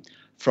thorium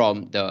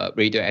from the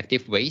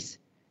radioactive waste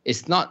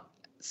is not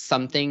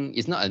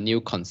a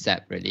new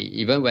concept, really.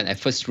 Even when I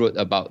first wrote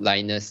about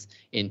liners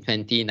in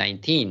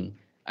 2019,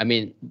 I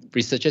mean,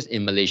 researchers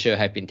in Malaysia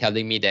have been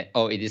telling me that,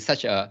 it is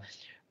such a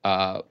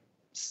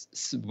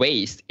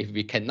waste if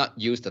we cannot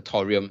use the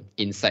thorium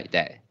inside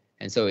there.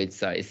 And so it's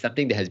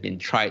something that has been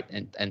tried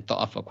and thought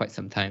of for quite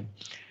some time.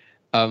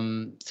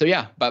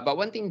 But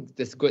one thing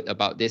that's good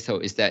about this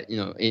is that,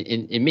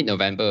 in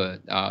mid-November,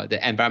 the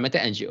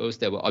environmental NGOs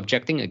that were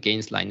objecting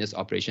against liners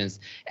operations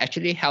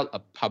actually held a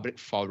public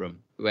forum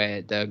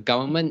where the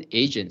government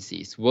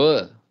agencies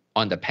were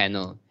on the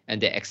panel, and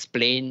they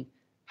explained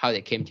how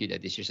they came to the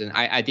decision.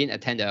 I didn't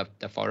attend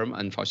the forum,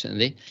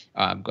 unfortunately,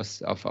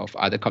 because of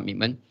other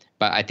commitment.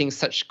 But I think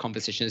such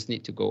conversations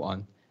need to go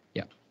on.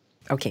 Yeah.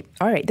 Okay.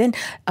 All right. Then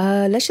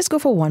let's just go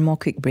for one more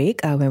quick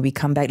break. When we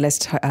come back, let's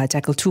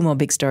tackle two more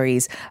big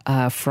stories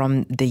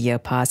from the year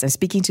past. I'm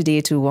speaking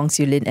today to Wong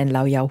Siu Lin and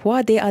Lau Yao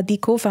Hua. They are the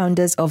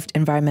co-founders of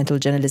environmental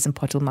journalism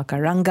portal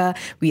Macaranga.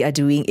 We are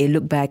doing a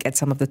look back at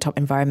some of the top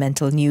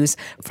environmental news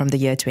from the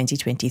year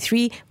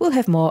 2023. We'll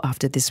have more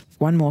after this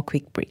one more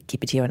quick break.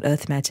 Keep it here on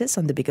Earth Matters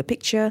on the Bigger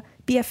Picture,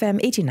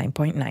 BFM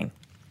 89.9.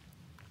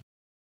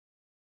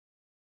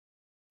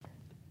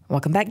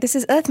 Welcome back. This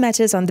is Earth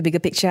Matters on The Bigger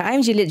Picture.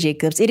 I'm Juliet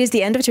Jacobs. It is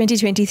the end of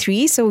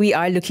 2023, so we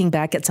are looking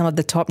back at some of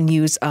the top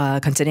news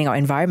concerning our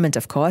environment,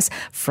 of course,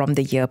 from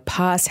the year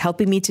past.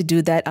 Helping me to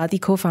do that are the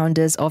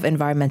co-founders of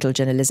environmental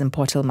journalism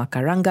portal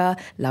Macaranga,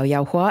 Lau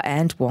Yao Hua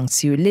and Wong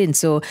Siu Lin.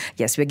 So,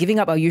 yes, we're giving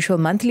up our usual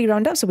monthly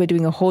roundup, so we're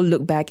doing a whole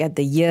look back at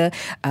the year.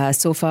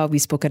 So far,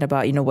 we've spoken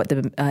about, what the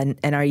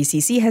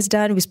NRECC has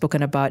done. We've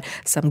spoken about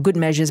some good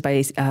measures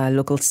by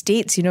local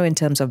states, in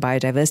terms of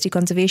biodiversity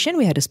conservation.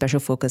 We had a special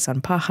focus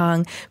on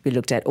Pahang. We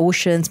looked at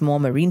oceans, more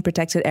marine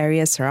protected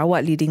areas,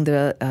 Sarawak leading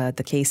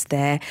the case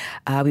there.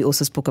 We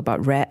also spoke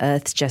about rare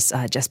earths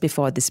just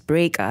before this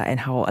break and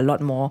how a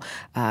lot more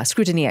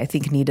scrutiny, I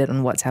think, needed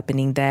on what's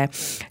happening there.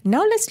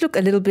 Now let's look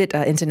a little bit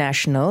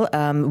international.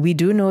 We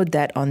do know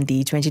that on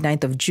the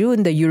 29th of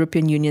June, the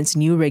European Union's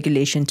new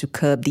regulation to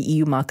curb the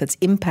EU market's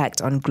impact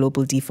on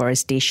global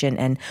deforestation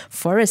and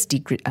forest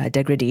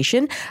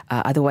degradation,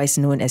 otherwise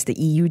known as the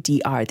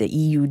EUDR, the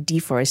EU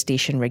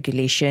Deforestation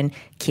Regulation,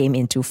 came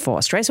into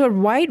force, right? So a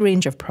wide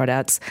range of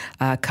products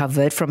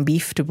covered from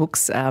beef to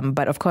books.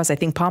 But of course, I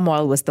think palm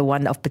oil was the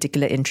one of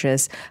particular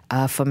interest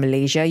for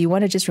Malaysia. You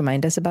want to just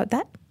remind us about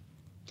that?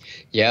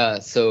 Yeah,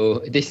 so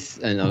this,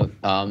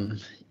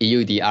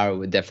 EUDR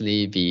would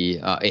definitely be,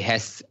 it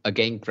has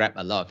again grabbed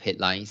a lot of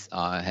headlines,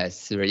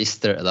 has really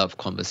stirred a lot of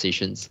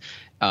conversations,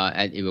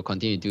 and it will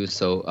continue to do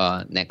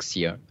so next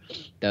year.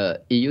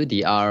 The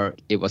EUDR,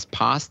 it was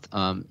passed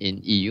in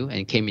EU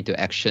and came into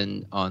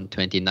action on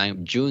 29th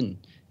of June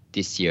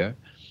this year.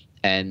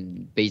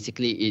 And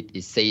basically,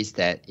 it says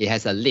that it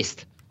has a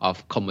list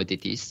of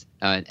commodities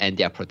and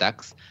their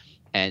products.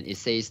 And it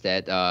says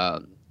that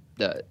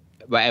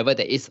whatever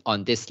that is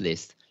on this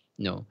list,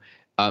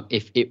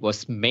 if it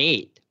was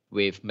made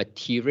with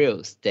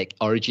materials that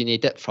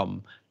originated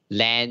from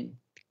land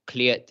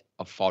cleared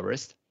of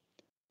forest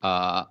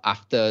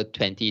after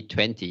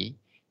 2020,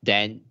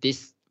 then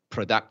these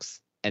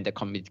products and the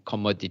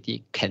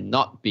commodity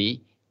cannot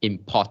be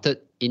imported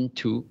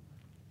into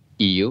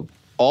EU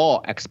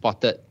or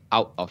exported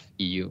out of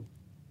EU.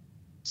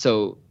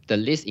 So the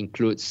list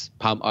includes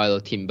palm oil,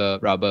 timber,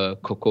 rubber,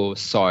 cocoa,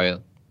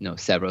 soil,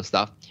 several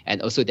stuff,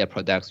 and also their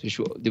products, which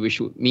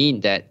would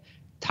mean that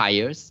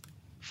tires,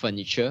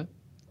 furniture,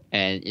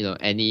 and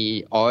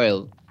any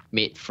oil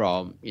made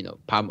from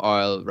palm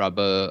oil,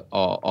 rubber,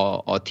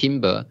 or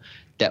timber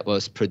that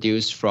was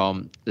produced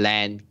from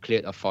land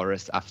cleared of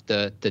forest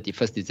after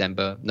 31st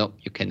December, no,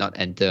 you cannot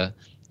enter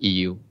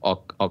EU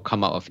or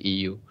come out of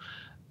EU.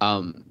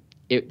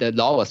 The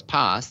law was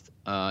passed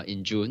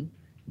in June,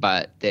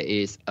 but there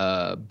is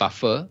a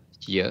buffer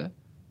year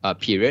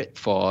period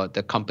for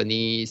the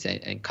companies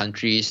and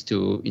countries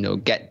to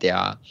get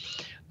their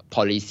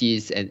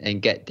policies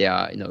and get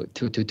their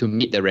to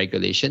meet the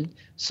regulation.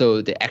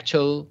 So the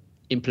actual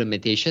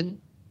implementation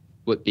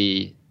would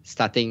be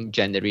starting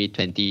January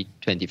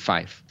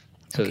 2025.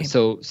 Okay.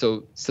 So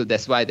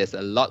that's why there's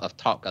a lot of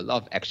talk, a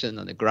lot of action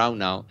on the ground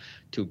now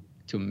to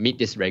meet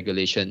this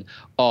regulation,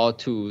 or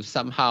to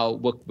somehow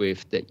work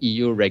with the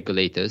EU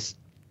regulators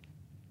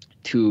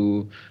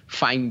to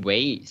find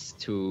ways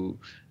to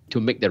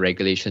make the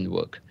regulation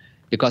work.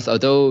 Because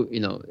although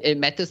it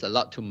matters a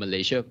lot to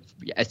Malaysia,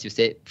 as you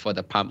said, for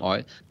the palm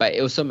oil, but it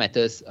also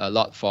matters a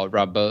lot for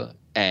rubber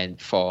and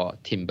for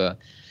timber.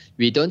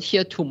 We don't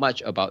hear too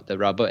much about the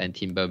rubber and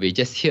timber. We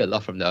just hear a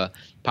lot from the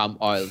palm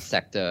oil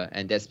sector,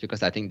 and that's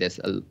because I think there's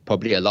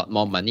probably a lot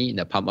more money in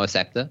the palm oil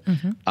sector.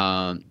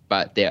 Mm-hmm.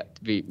 But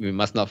we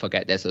must not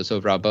forget there's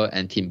also rubber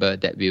and timber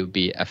that will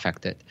be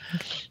affected.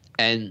 Okay.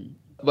 And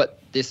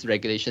what this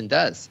regulation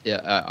does,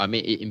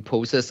 it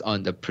imposes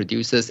on the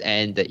producers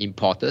and the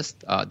importers,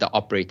 the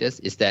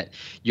operators, is that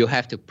you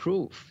have to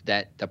prove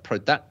that the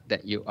product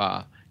that you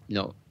are,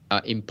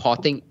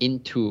 importing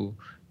into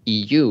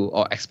EU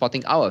or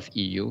exporting out of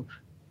EU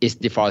is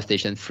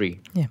deforestation free.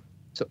 Yeah.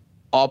 So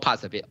all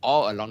parts of it,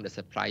 all along the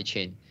supply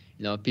chain.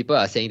 People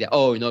are saying that,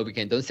 we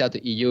don't sell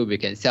to EU, we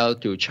can sell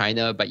to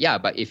China. But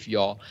if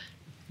your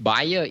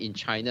buyer in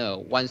China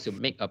wants to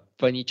make a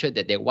furniture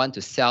that they want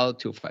to sell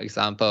to, for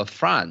example,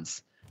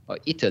 France or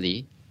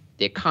Italy,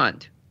 they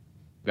can't,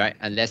 right?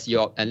 Unless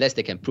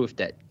they can prove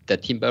that the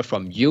timber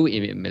from you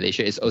in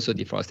Malaysia is also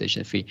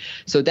deforestation free.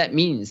 So that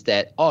means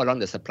that all along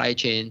the supply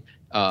chain,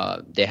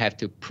 they have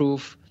to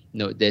prove,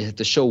 they have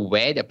to show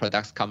where their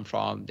products come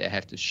from. They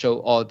have to show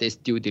all this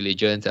due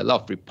diligence, a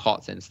lot of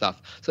reports and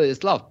stuff. So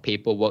there's a lot of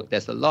paperwork.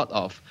 There's a lot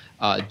of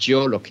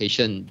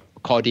geolocation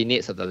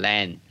coordinates of the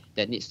land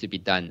that needs to be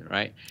done,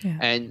 right? Yeah.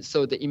 And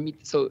so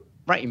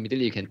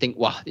immediately you can think,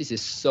 wow, this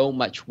is so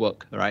much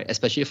work, right?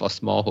 Especially for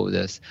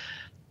smallholders.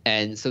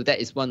 And so that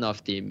is one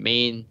of the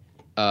main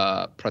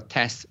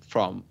protests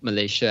from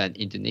Malaysia and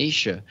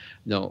Indonesia.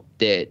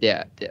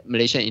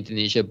 Malaysia and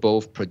Indonesia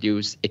both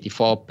produce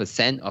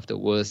 84% of the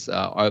world's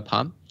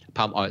palm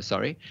oil,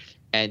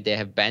 and they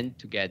have band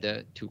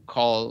together to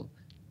call,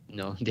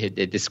 they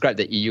describe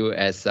the EU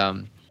as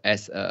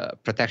a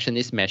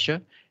protectionist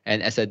measure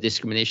and as a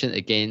discrimination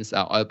against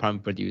oil palm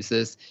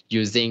producers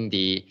using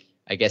the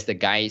I guess, the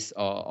guise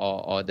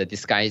or the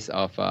disguise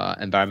of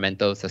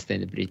environmental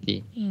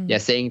sustainability. They're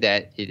saying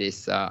that it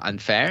is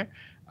unfair.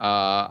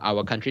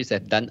 Our countries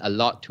have done a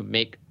lot to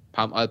make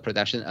palm oil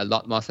production a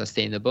lot more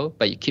sustainable,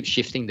 but you keep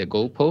shifting the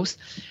goalposts.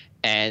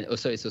 And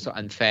also, it's also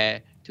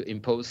unfair to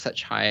impose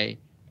such high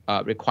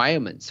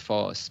requirements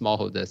for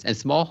smallholders. And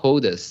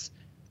smallholders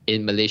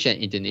in Malaysia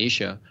and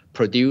Indonesia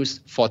produce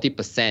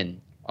 40%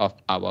 of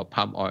our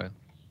palm oil,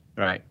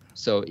 right?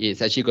 So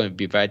it's actually going to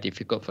be very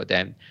difficult for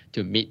them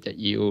to meet the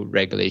EU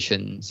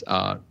regulations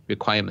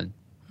requirement.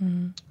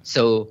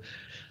 So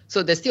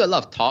there's still a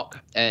lot of talk,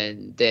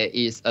 and there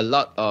is a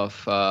lot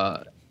of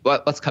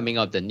what's coming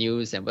out of the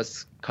news and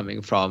what's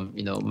coming from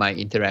my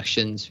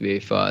interactions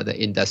with the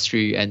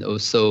industry, and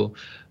also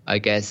I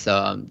guess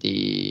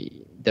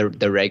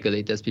the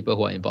regulators, people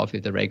who are involved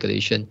with the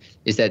regulation,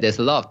 is that there's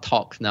a lot of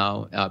talk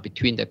now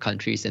between the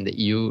countries and the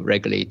EU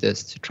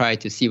regulators to try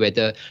to see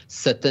whether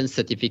certain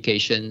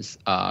certifications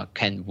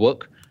can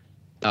work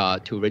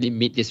to really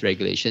meet these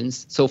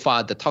regulations. So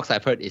far, the talks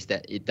I've heard is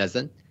that it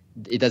doesn't.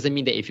 It doesn't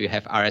mean that if you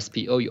have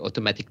RSPO, you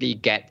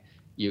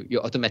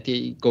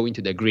automatically go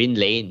into the green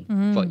lane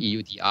for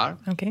EUDR.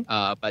 Okay.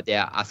 But they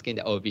are asking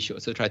that, we should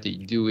also try to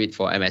do it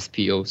for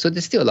MSPO. So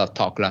there's still a lot of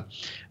talk.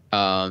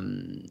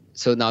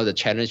 So now the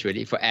challenge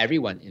really for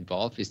everyone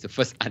involved is to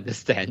first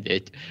understand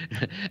it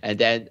and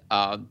then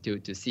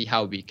to see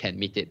how we can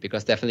meet it.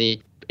 Because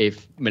definitely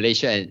if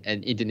Malaysia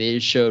and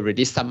Indonesia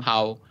really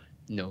somehow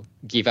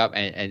give up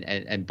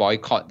and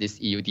boycott this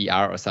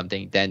EUDR or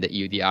something, then the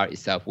EUDR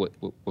itself would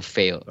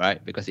fail,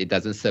 right? Because it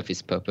doesn't serve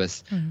its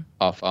purpose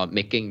of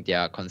making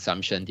their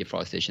consumption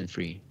deforestation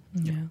free.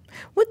 Yeah.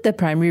 Would the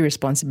primary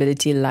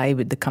responsibility lie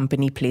with the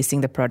company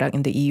placing the product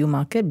in the EU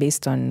market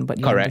based on what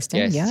you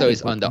understand? Yes. Yeah, so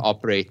it's on the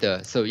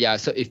operator. So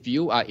if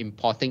you are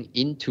importing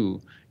into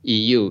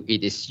EU,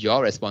 it is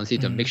your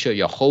responsibility to make sure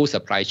your whole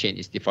supply chain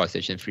is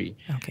deforestation free.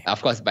 Okay.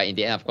 Of course, but in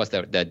the end, of course,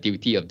 the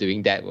duty of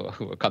doing that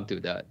will come to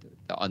the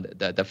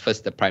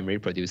primary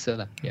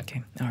producer. Yeah.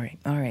 Okay.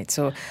 All right.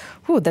 So,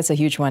 that's a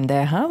huge one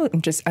there, huh?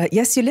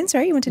 Yes, Yulin,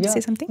 sorry, you wanted to say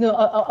something? No,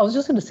 I was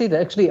just going to say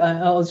that actually,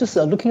 I was just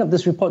looking up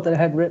this report that I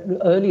had read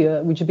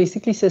earlier, which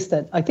basically says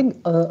that I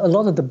think a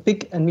lot of the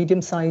big and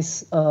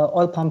medium-sized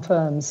oil palm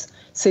firms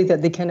say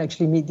that they can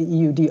actually meet the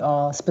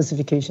EUDR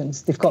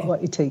specifications. They've got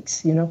what it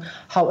takes,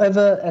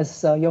 However, as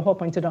Yahua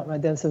pointed out,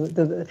 right, there's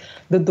the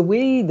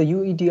way the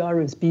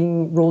EUDR is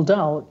being rolled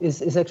out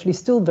is actually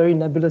still very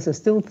nebulous. There's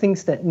still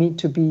things that need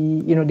to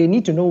be, they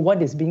need to know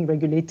what is being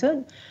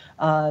regulated.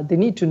 They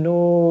need to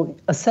know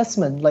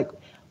assessment, like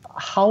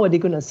how are they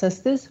going to assess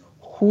this?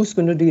 Who's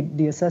going to do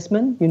the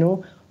assessment?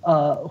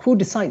 Who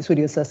decides who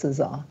the assessors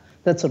are?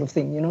 That sort of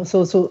thing,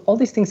 So all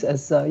these things,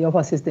 as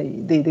Yahua says,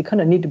 they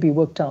kind of need to be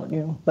worked out,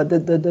 But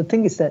the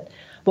thing is that,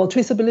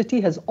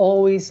 traceability has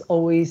always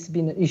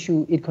been an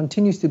issue. It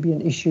continues to be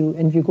an issue.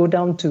 And if you go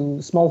down to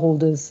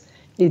smallholders,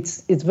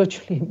 it's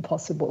virtually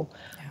impossible.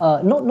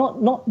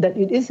 Not that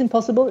it is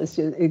impossible. It's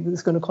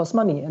going to cost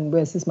money, and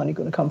where's this money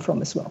going to come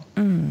from as well?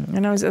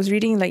 And I was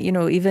reading,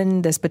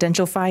 even there's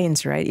potential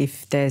fines, right?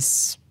 If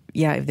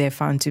they're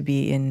found to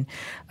be in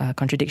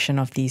contradiction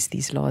of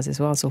these laws as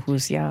well. So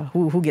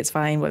who gets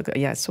fined?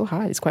 It's so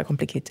hard. It's quite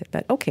complicated.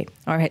 But okay,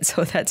 all right.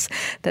 So that's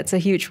a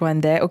huge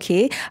one there.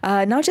 Okay.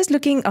 Now just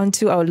looking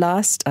onto our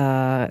last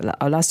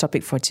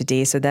topic for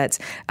today. So that's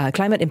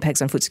climate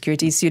impacts on food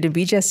security. Student,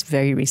 we just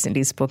very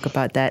recently spoke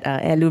about that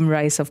heirloom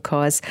rice, of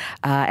course.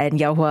 And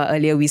Yahua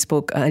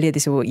earlier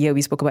this year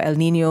we spoke about El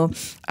Nino.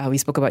 We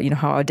spoke about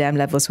how our dam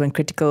levels were in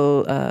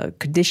critical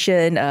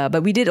condition.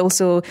 But we did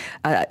also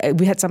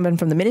we had someone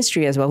from the ministry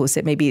as well who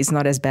said maybe it's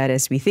not as bad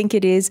as we think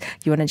it is.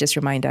 You want to just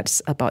remind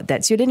us about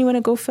that. So then you want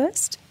to go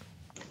first?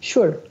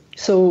 Sure.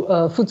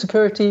 So food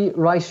security,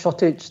 rice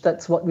shortage,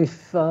 that's what we've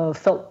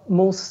felt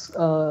most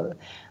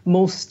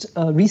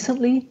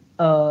recently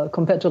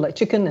compared to like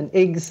chicken and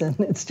eggs. And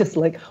it's just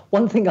like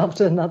one thing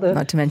after another.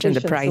 Not to mention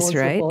the price,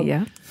 right? So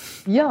yeah.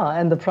 Yeah,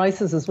 and the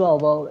prices as well.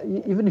 Well,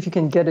 even if you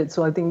can get it.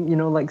 So I think,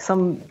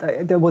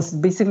 there was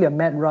basically a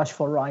mad rush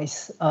for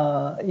rice,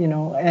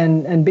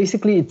 and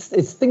basically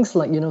it's things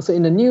like, so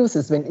in the news,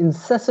 it's been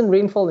incessant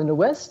rainfall in the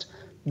west,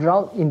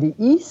 drought in the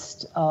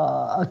east,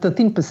 a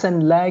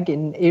 13% lag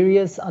in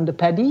areas under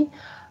paddy.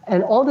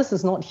 And all this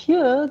is not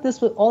here.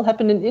 This will all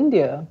happen in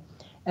India.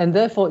 And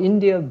therefore,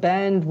 India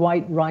banned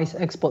white rice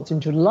exports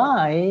in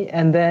July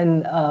and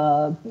then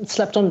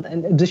slapped on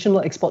an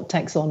additional export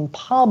tax on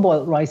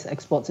parboiled rice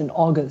exports in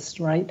August,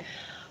 right?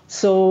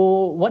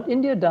 So what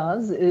India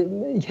does,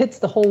 it hits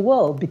the whole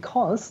world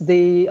because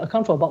they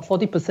account for about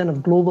 40%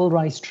 of global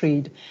rice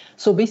trade.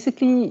 So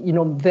basically,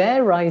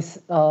 their rice,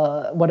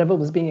 whatever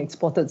was being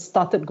exported,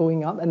 started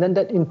going up. And then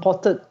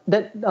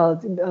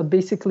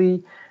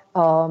basically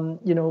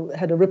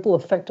had a ripple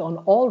effect on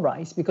all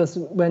rice, because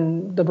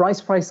when the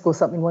rice price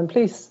goes up in one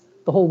place,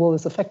 the whole world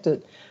is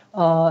affected.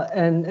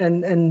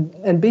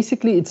 And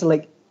basically it's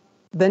like,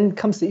 then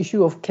comes the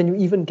issue of, can you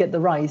even get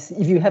the rice?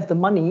 If you have the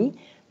money,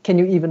 can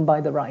you even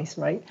buy the rice,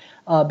 right?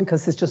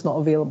 Because it's just not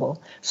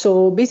available.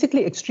 So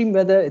basically extreme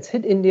weather, it's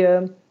hit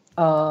India.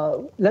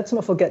 let's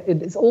not forget,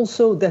 it is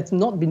also, there's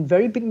not been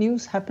very big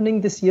news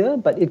happening this year,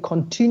 but it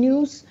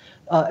continues.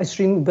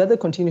 Extreme weather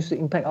continues to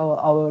impact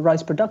our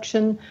rice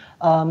production.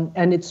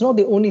 And it's not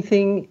the only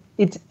thing.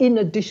 It's in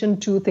addition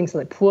to things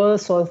like poor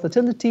soil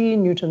fertility,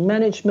 nutrient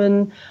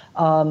management,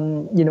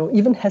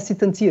 even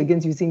hesitancy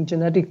against using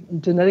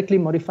genetically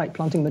modified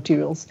planting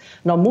materials.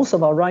 Now, most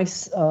of our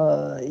rice,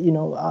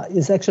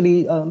 is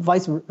actually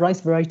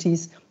rice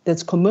varieties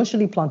that's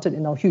commercially planted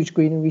in our huge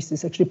granaries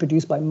is actually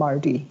produced by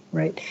Mardi,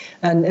 right?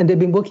 And they've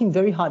been working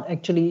very hard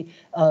actually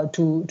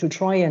to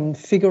try and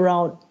figure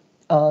out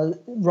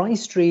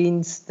rice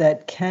strains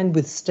that can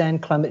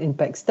withstand climate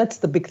impacts. That's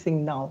the big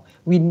thing now.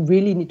 We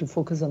really need to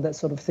focus on that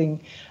sort of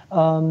thing.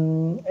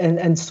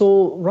 And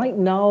so right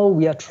now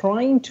we are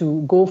trying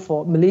to go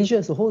for, Malaysia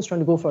as a whole is trying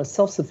to go for a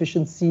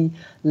self-sufficiency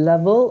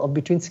level of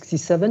between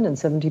 67 and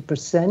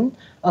 70%.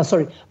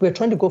 We're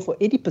trying to go for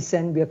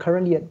 80%. We are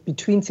currently at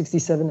between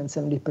 67 and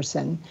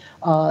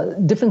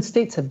 70%. Different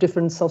states have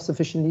different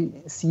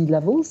self-sufficiency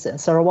levels.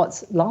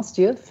 Sarawak's last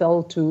year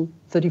fell to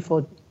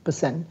 34%.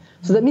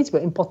 So that means we're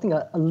importing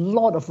a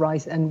lot of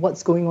rice, and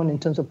what's going on in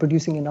terms of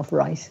producing enough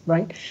rice,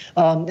 right?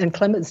 And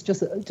climate is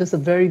just a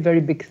very, very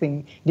big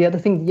thing. The other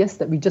thing, yes,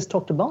 that we just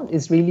talked about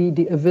is really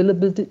the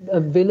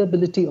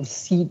availability of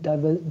seed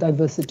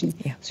diversity.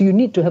 Yeah. So you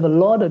need to have a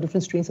lot of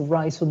different strains of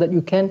rice so that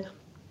you can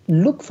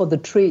look for the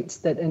traits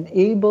that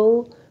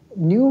enable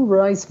new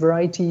rice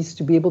varieties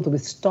to be able to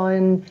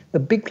withstand the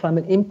big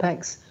climate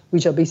impacts,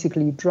 which are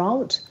basically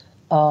drought,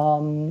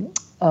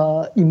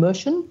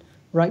 immersion,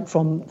 right,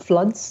 from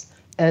floods,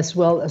 as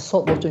well as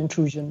saltwater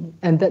intrusion.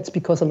 And that's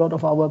because a lot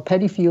of our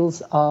paddy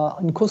fields are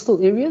in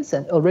coastal areas,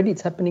 and already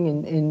it's happening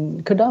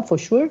in Kedah for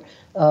sure.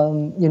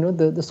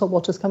 The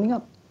saltwater is coming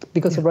up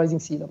because of rising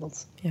sea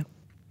levels. Yeah.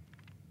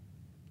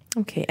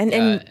 Okay. And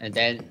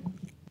then...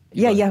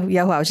 Yeah.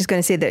 Well, I was just going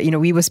to say that,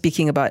 we were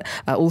speaking about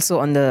also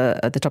on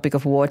the topic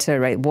of water,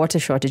 right? Water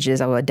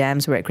shortages, our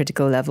dams were at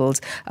critical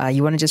levels.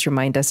 You want to just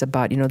remind us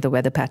about, the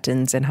weather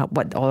patterns and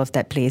what all of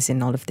that plays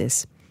in all of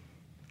this?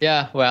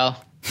 Yeah,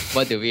 well,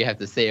 what do we have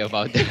to say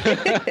about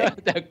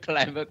the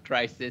climate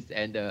crisis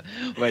and the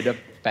weather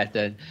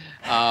pattern?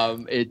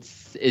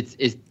 It's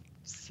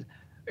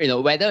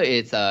whether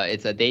it's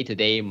a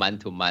day-to-day,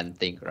 month-to-month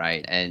thing,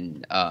 right?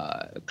 And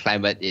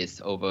climate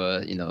is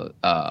over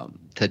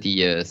 30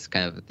 years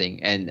kind of a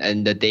thing,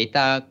 and the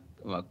data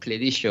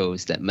clearly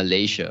shows that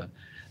Malaysia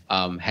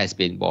has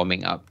been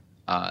warming up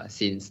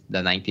since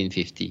the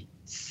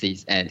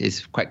 1950s, and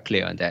it's quite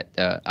clear on that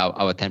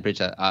our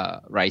temperature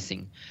are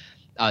rising.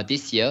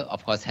 This year,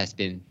 of course, has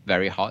been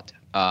very hot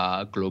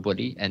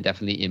globally and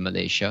definitely in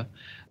Malaysia.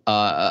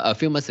 A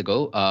few months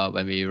ago,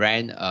 when we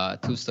ran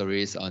 2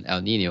 stories on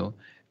El Nino,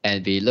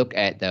 and we looked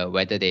at the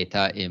weather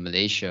data in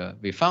Malaysia,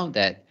 we found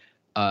that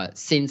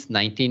since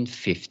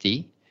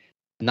 1950,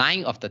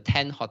 9 of the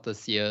 10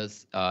 hottest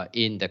years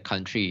in the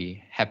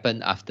country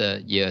happened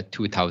after year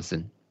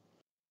 2000.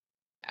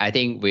 I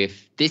think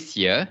with this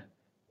year,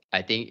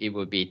 I think it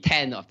will be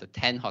 10 of the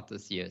 10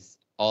 hottest years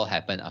all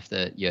happened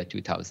after year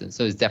 2000.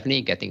 So it's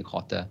definitely getting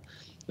hotter.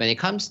 When it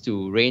comes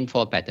to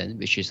rainfall pattern,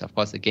 which is, of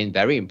course, again,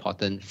 very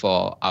important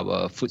for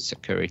our food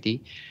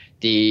security,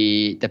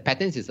 the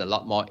patterns is a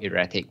lot more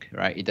erratic,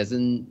 right? It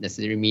doesn't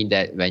necessarily mean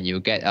that when you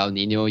get El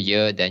Nino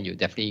year, then you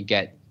definitely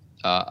get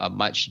a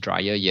much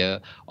drier year,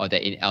 or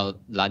that in El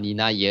La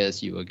Nina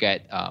years, you will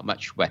get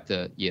much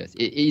wetter years.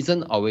 It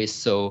isn't always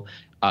so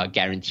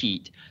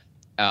guaranteed.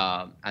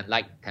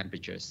 Unlike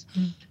temperatures.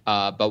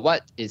 But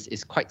what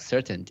is quite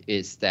certain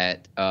is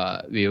that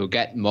we will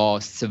get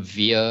more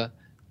severe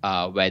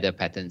weather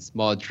patterns,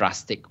 more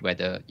drastic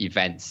weather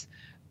events.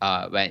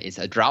 When it's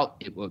a drought,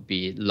 it will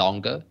be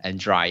longer and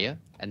drier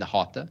and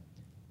hotter.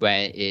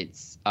 When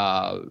it's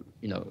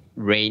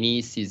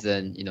rainy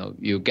season,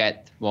 you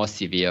get more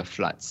severe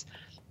floods.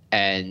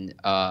 And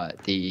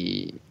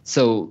we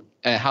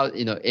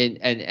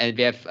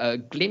have a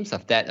glimpse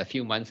of that a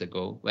few months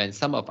ago when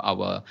some of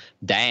our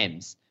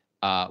dams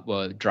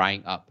were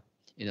drying up.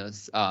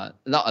 Not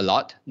a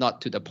lot,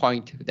 not to the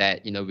point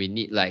that we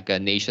need like a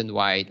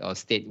nationwide or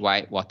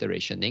statewide water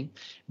rationing,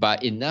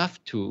 but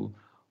enough to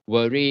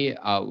worry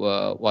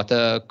our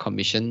water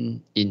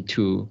commission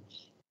into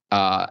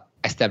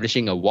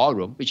establishing a war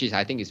room, which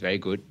I think is very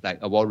good, like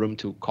a war room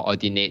to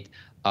coordinate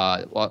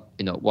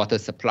water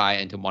supply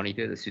and to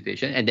monitor the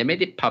situation. And they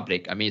made it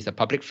public. I mean, it's a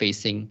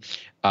public-facing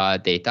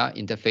data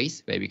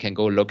interface where we can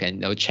go look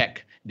and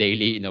check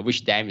daily,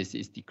 which dam is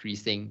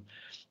decreasing.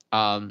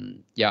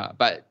 And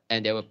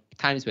there were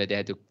times where they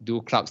had to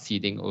do cloud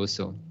seeding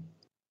also.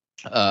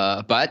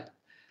 But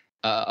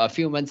a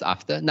few months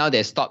after, now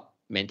they stopped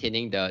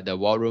maintaining the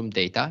war room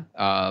data.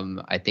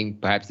 I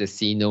think perhaps they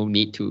see no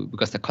need to,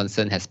 because the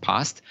concern has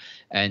passed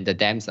and the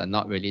dams are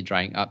not really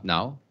drying up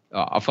now.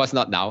 Of course,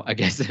 not now. I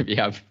guess we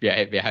are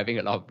having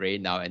a lot of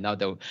rain now, and now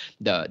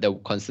the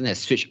concern has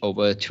switched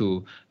over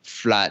to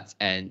floods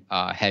and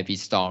heavy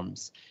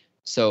storms.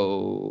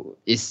 So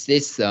is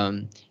this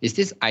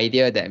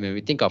idea that when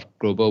we think of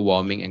global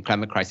warming and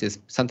climate crisis,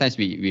 sometimes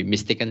we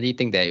mistakenly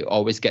think that it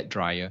always get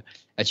drier.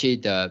 Actually,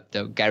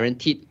 the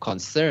guaranteed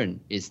concern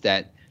is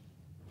that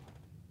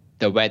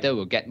the weather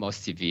will get more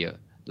severe,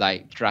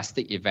 like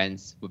drastic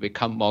events will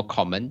become more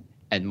common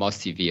and more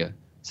severe.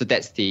 So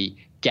that's the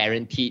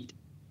guaranteed,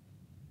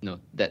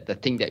 that the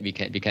thing that we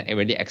can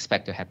really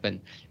expect to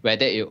happen.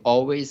 Whether it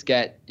always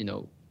get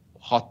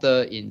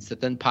hotter in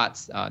certain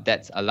parts,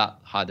 that's a lot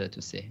harder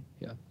to say.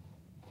 Yeah.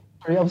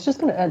 I was just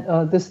going to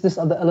add this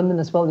other element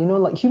as well.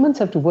 Like humans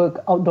have to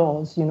work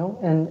outdoors,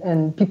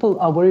 and people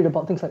are worried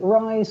about things like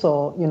rice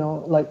or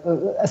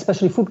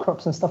especially food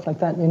crops and stuff like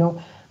that.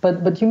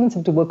 But humans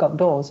have to work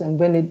outdoors, and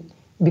when it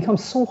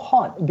becomes so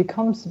hot, it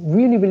becomes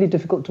really, really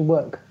difficult to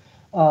work.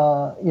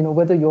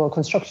 Whether you're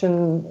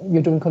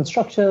doing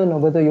construction, or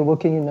whether you're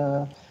working in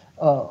a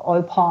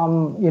oil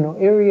palm,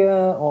 area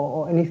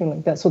or anything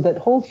like that. So that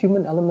whole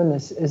human element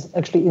is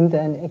actually in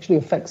there, and it actually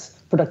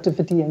affects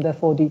productivity and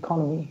therefore the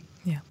economy.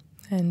 Yeah.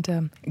 And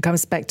it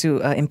comes back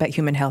to impact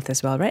human health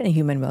as well, right? And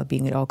human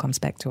well-being, it all comes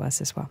back to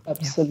us as well.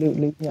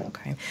 Absolutely, yeah.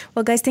 Okay.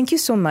 Well, guys, thank you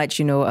so much,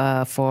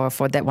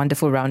 for that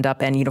wonderful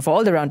roundup and, for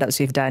all the roundups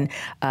we've done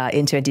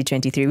in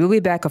 2023. We'll be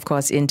back, of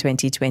course, in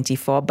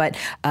 2024. But,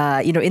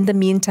 in the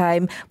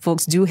meantime,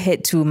 folks, do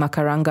head to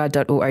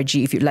macaranga.org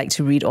if you'd like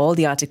to read all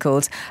the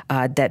articles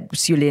that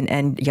Siu Lin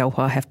and Yao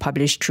Hua have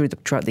published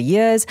throughout the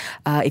years.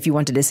 If you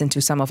want to listen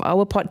to some of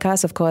our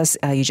podcasts, of course,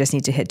 you just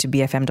need to head to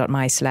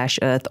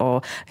bfm.my/earth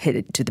or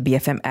head to the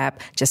BFM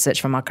app. Just search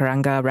for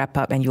Macaranga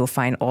Wrap-up and you'll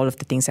find all of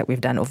the things that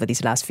we've done over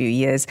these last few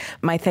years.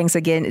 My thanks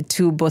again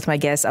to both my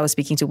guests. I was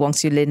speaking to Wong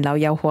Siu Lin, Lau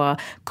Yao Hua,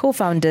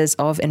 co-founders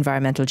of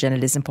environmental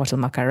journalism portal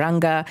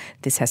Macaranga.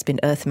 This has been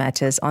Earth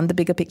Matters on The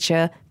Bigger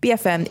Picture,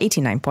 BFM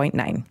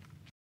 89.9.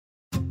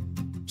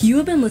 You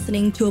have been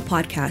listening to a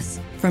podcast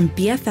from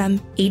BFM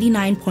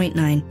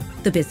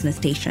 89.9, the business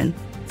station.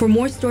 For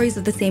more stories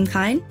of the same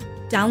kind,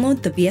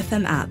 download the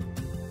BFM app.